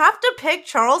to have to pick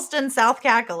Charleston, South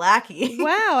Kakalaki.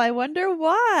 Wow, I wonder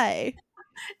why.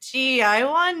 Gee, I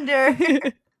wonder.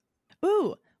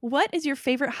 Ooh, what is your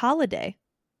favorite holiday?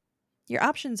 Your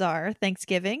options are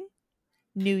Thanksgiving,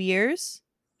 New Year's,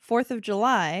 4th of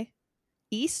July,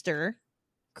 Easter,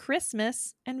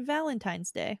 Christmas, and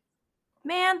Valentine's Day.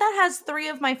 Man, that has 3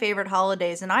 of my favorite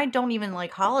holidays, and I don't even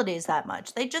like holidays that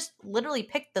much. They just literally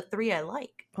picked the 3 I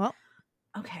like. Well,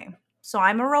 okay. So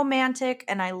I'm a romantic,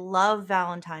 and I love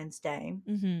Valentine's Day.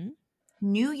 Mm-hmm.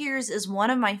 New Year's is one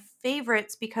of my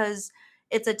favorites because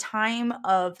it's a time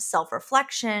of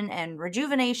self-reflection and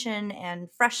rejuvenation and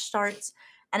fresh starts.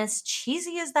 And as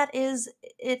cheesy as that is,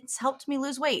 it's helped me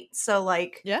lose weight. So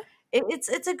yeah,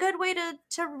 it's a good way to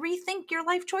rethink your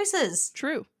life choices.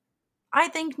 True. I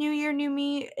think New Year, New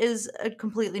Me is a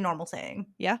completely normal thing.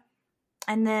 Yeah.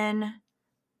 And then,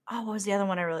 what was the other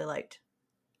one I really liked?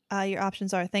 Your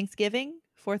options are Thanksgiving,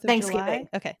 4th of July.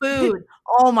 Okay. Food.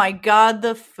 Oh my God,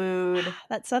 the food.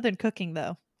 That Southern cooking,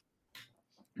 though.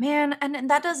 Man, and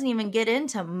that doesn't even get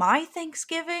into my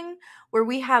Thanksgiving, where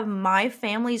we have my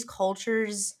family's cultural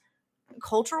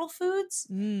foods.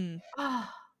 Oh,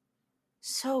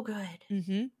 so good.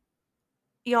 Mm-hmm.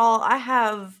 Y'all, I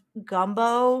have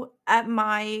gumbo at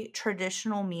my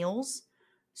traditional meals.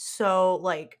 So,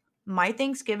 like, my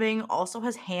Thanksgiving also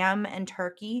has ham and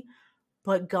turkey,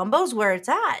 but gumbo's where it's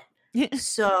at.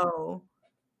 So,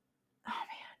 oh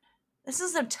man, this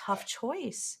is a tough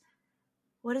choice.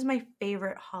 What is my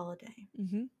favorite holiday?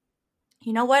 Mm-hmm.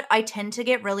 You know what? I tend to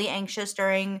get really anxious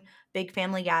during big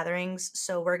family gatherings,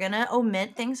 so we're going to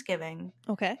omit Thanksgiving.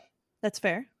 Okay, that's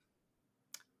fair.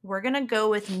 We're going to go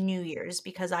with New Year's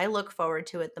because I look forward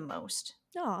to it the most.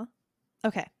 Aw.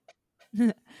 Okay.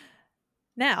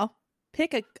 Now,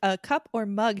 pick a cup or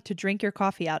mug to drink your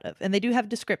coffee out of. And they do have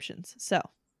descriptions. So,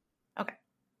 okay.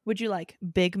 Would you like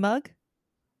big mug,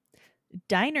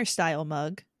 diner style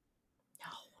mug,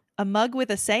 a mug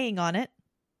with a saying on it,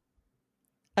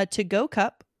 a to-go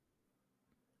cup,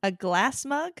 a glass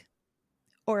mug,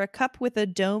 or a cup with a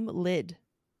dome lid?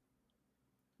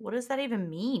 What does that even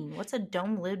mean? What's a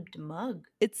dome-lidded mug?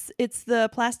 It's the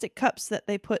plastic cups that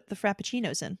they put the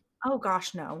frappuccinos in. Oh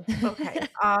gosh, no. Okay.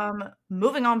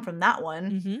 Moving on from that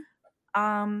one.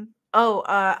 Mm-hmm.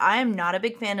 I am not a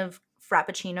big fan of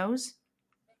frappuccinos.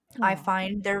 Aww. I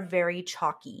find they're very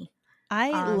chalky.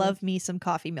 I love me some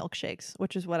coffee milkshakes,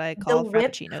 which is what I call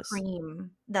frappuccinos. The whipped cream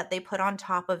that they put on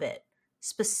top of it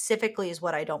specifically is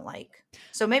what I don't like.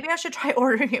 So maybe I should try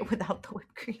ordering it without the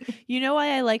whipped cream. You know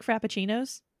why I like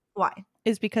frappuccinos? Why?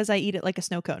 is because I eat it like a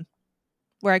snow cone,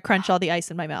 where I crunch all the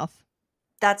ice in my mouth.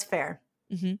 That's fair.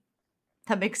 Mm-hmm.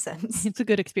 That makes sense. It's a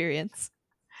good experience.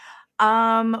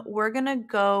 We're gonna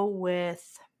go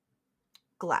with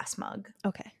glass mug.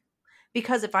 Okay.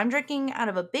 Because if I'm drinking out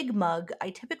of a big mug,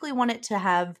 I typically want it to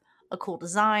have a cool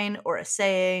design or a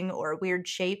saying or a weird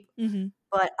shape. Mm-hmm.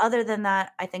 But other than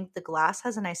that, I think the glass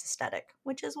has a nice aesthetic,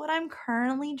 which is what I'm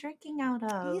currently drinking out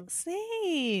Yeah, of.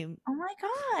 same. Oh my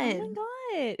Oh my god.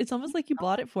 god. It's almost like you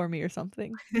bought it for me or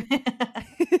something.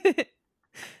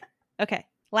 Okay.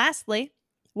 Lastly,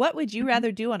 what would you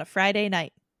rather do on a Friday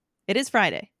night? It is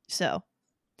Friday, so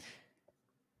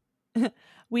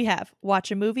we have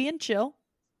watch a movie and chill,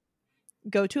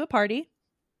 go to a party,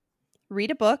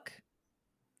 read a book,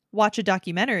 watch a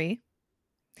documentary,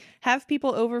 have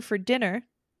people over for dinner,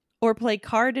 or play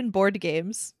card and board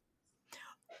games.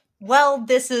 Well,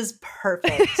 this is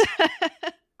perfect.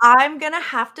 I'm going to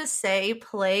have to say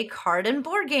play card and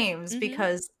board games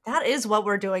because that is what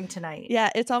we're doing tonight. Yeah,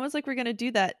 it's almost like we're going to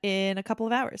do that in a couple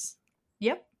of hours.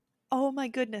 Yep. Oh my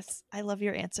goodness. I love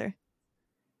your answer.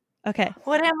 Okay.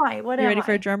 What am I? You ready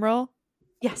for a drum roll?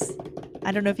 Yes.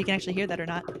 I don't know if you can actually hear that or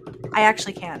not. I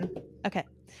actually can. Okay.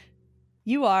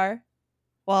 You are,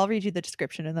 well, I'll read you the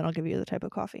description and then I'll give you the type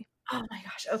of coffee. Oh my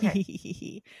gosh.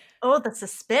 Okay. Oh, the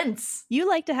suspense. You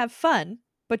like to have fun,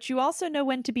 but you also know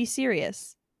when to be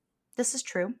serious. This is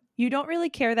true. You don't really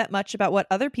care that much about what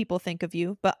other people think of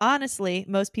you, but honestly,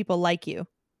 most people like you.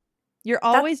 You're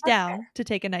always down to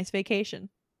take a nice vacation.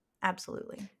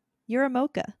 Absolutely. You're a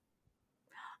mocha.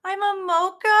 I'm a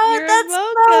mocha? You're That's a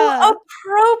mocha. So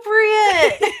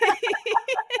appropriate.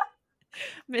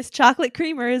 Miss Chocolate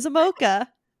Creamer is a mocha.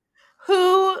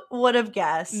 Who would have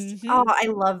guessed? Mm-hmm. Oh, I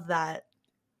love that.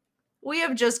 We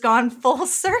have just gone full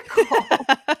circle.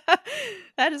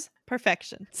 That is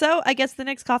perfection. So I guess the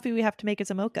next coffee we have to make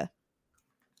is a mocha.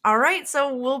 All right.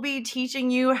 So we'll be teaching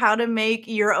you how to make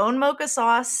your own mocha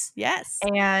sauce. Yes.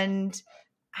 And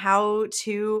how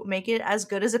to make it as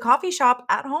good as a coffee shop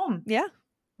at home. Yeah.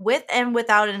 With and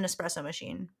without an espresso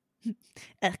machine.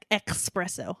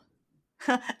 Espresso.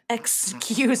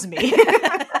 Excuse me.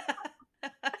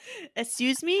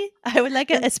 Excuse me? I would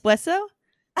like an espresso.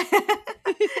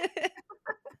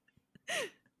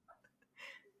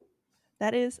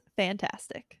 That is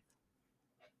fantastic.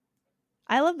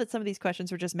 I love that some of these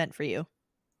questions were just meant for you.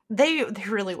 They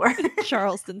really were.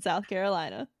 Charleston, South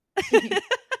Carolina.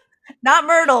 Not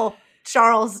Myrtle,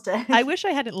 Charleston. I wish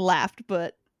I hadn't laughed,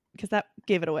 but because that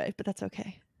gave it away, but that's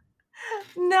okay.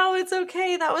 No, it's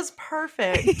okay. That was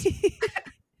perfect.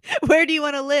 Where do you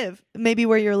want to live? Maybe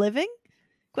where you're living?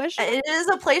 Question. It is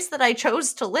a place that I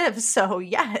chose to live, so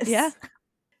yes. Yeah.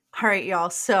 All right, y'all.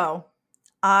 So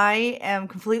I am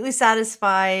completely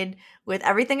satisfied with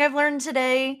everything I've learned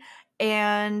today.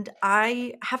 And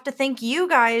I have to thank you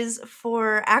guys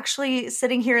for actually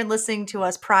sitting here and listening to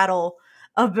us prattle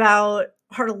about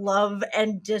our love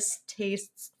and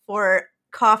distastes for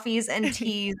coffees and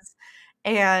teas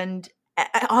and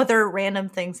other random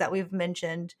things that we've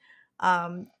mentioned.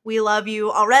 We love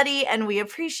you already, and we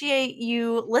appreciate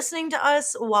you listening to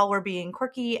us while we're being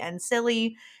quirky and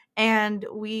silly. And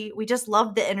we just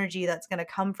love the energy that's going to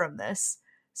come from this.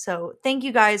 So thank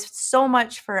you guys so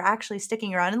much for actually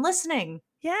sticking around and listening.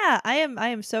 Yeah, I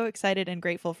am so excited and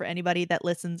grateful for anybody that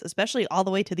listens, especially all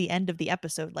the way to the end of the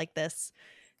episode like this.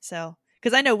 So,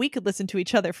 because I know we could listen to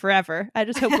each other forever. I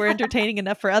just hope we're entertaining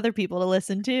enough for other people to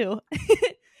listen too.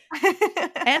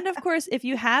 And of course, if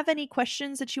you have any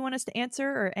questions that you want us to answer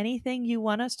or anything you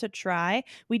want us to try,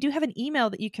 we do have an email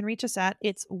that you can reach us at.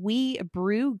 It's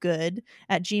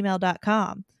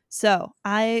webrewgood@gmail.com. So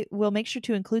I will make sure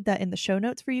to include that in the show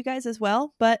notes for you guys as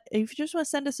well. But if you just want to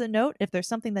send us a note, if there's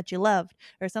something that you loved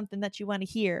or something that you want to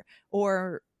hear,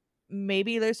 or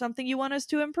maybe there's something you want us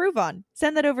to improve on,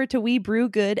 send that over to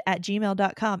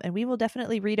webrewgood@gmail.com and we will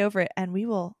definitely read over it and we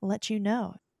will let you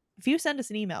know. If you send us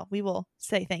an email, we will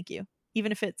say thank you,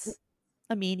 even if it's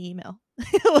a mean email.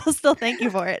 We'll still thank you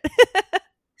for it.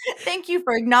 Thank you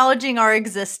for acknowledging our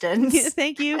existence.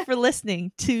 Thank you for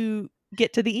listening to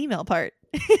get to the email part.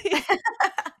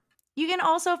 You can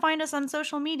also find us on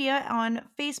social media on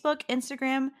Facebook,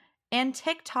 Instagram, and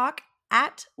TikTok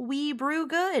at We Brew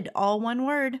Good, all one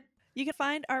word. You can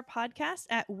find our podcast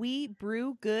at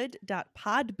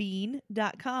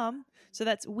webrewgood.podbean.com. So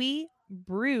that's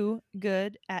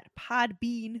webrewgood at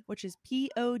Podbean, which is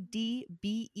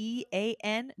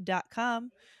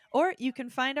PODBEAN.com. Or you can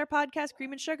find our podcast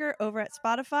Cream and Sugar over at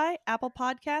Spotify, Apple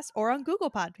Podcasts, or on Google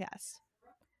Podcasts.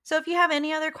 So if you have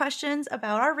any other questions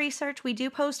about our research, we do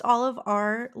post all of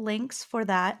our links for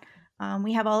that.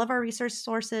 We have all of our research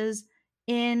sources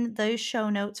in the show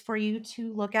notes for you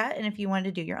to look at. And if you wanted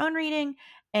to do your own reading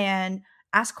and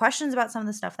ask questions about some of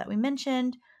the stuff that we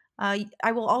mentioned,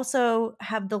 I will also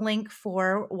have the link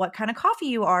for what kind of coffee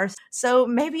you are. So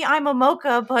maybe I'm a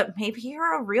mocha, but maybe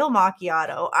you're a real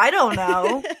macchiato. I don't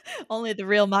know. Only the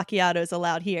real macchiatos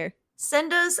allowed here.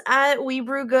 Send us at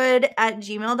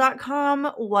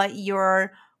webrewgood@gmail.com what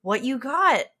you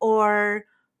got, or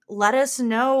let us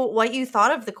know what you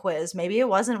thought of the quiz. Maybe it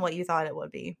wasn't what you thought it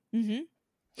would be. Mm-hmm.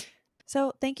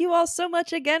 So thank you all so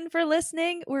much again for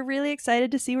listening. We're really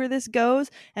excited to see where this goes,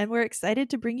 and we're excited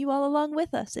to bring you all along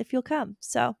with us if you'll come.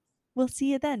 So we'll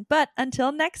see you then. But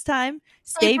until next time,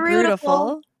 stay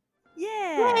beautiful.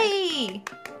 Yeah. Yay!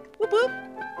 Whoop whoop.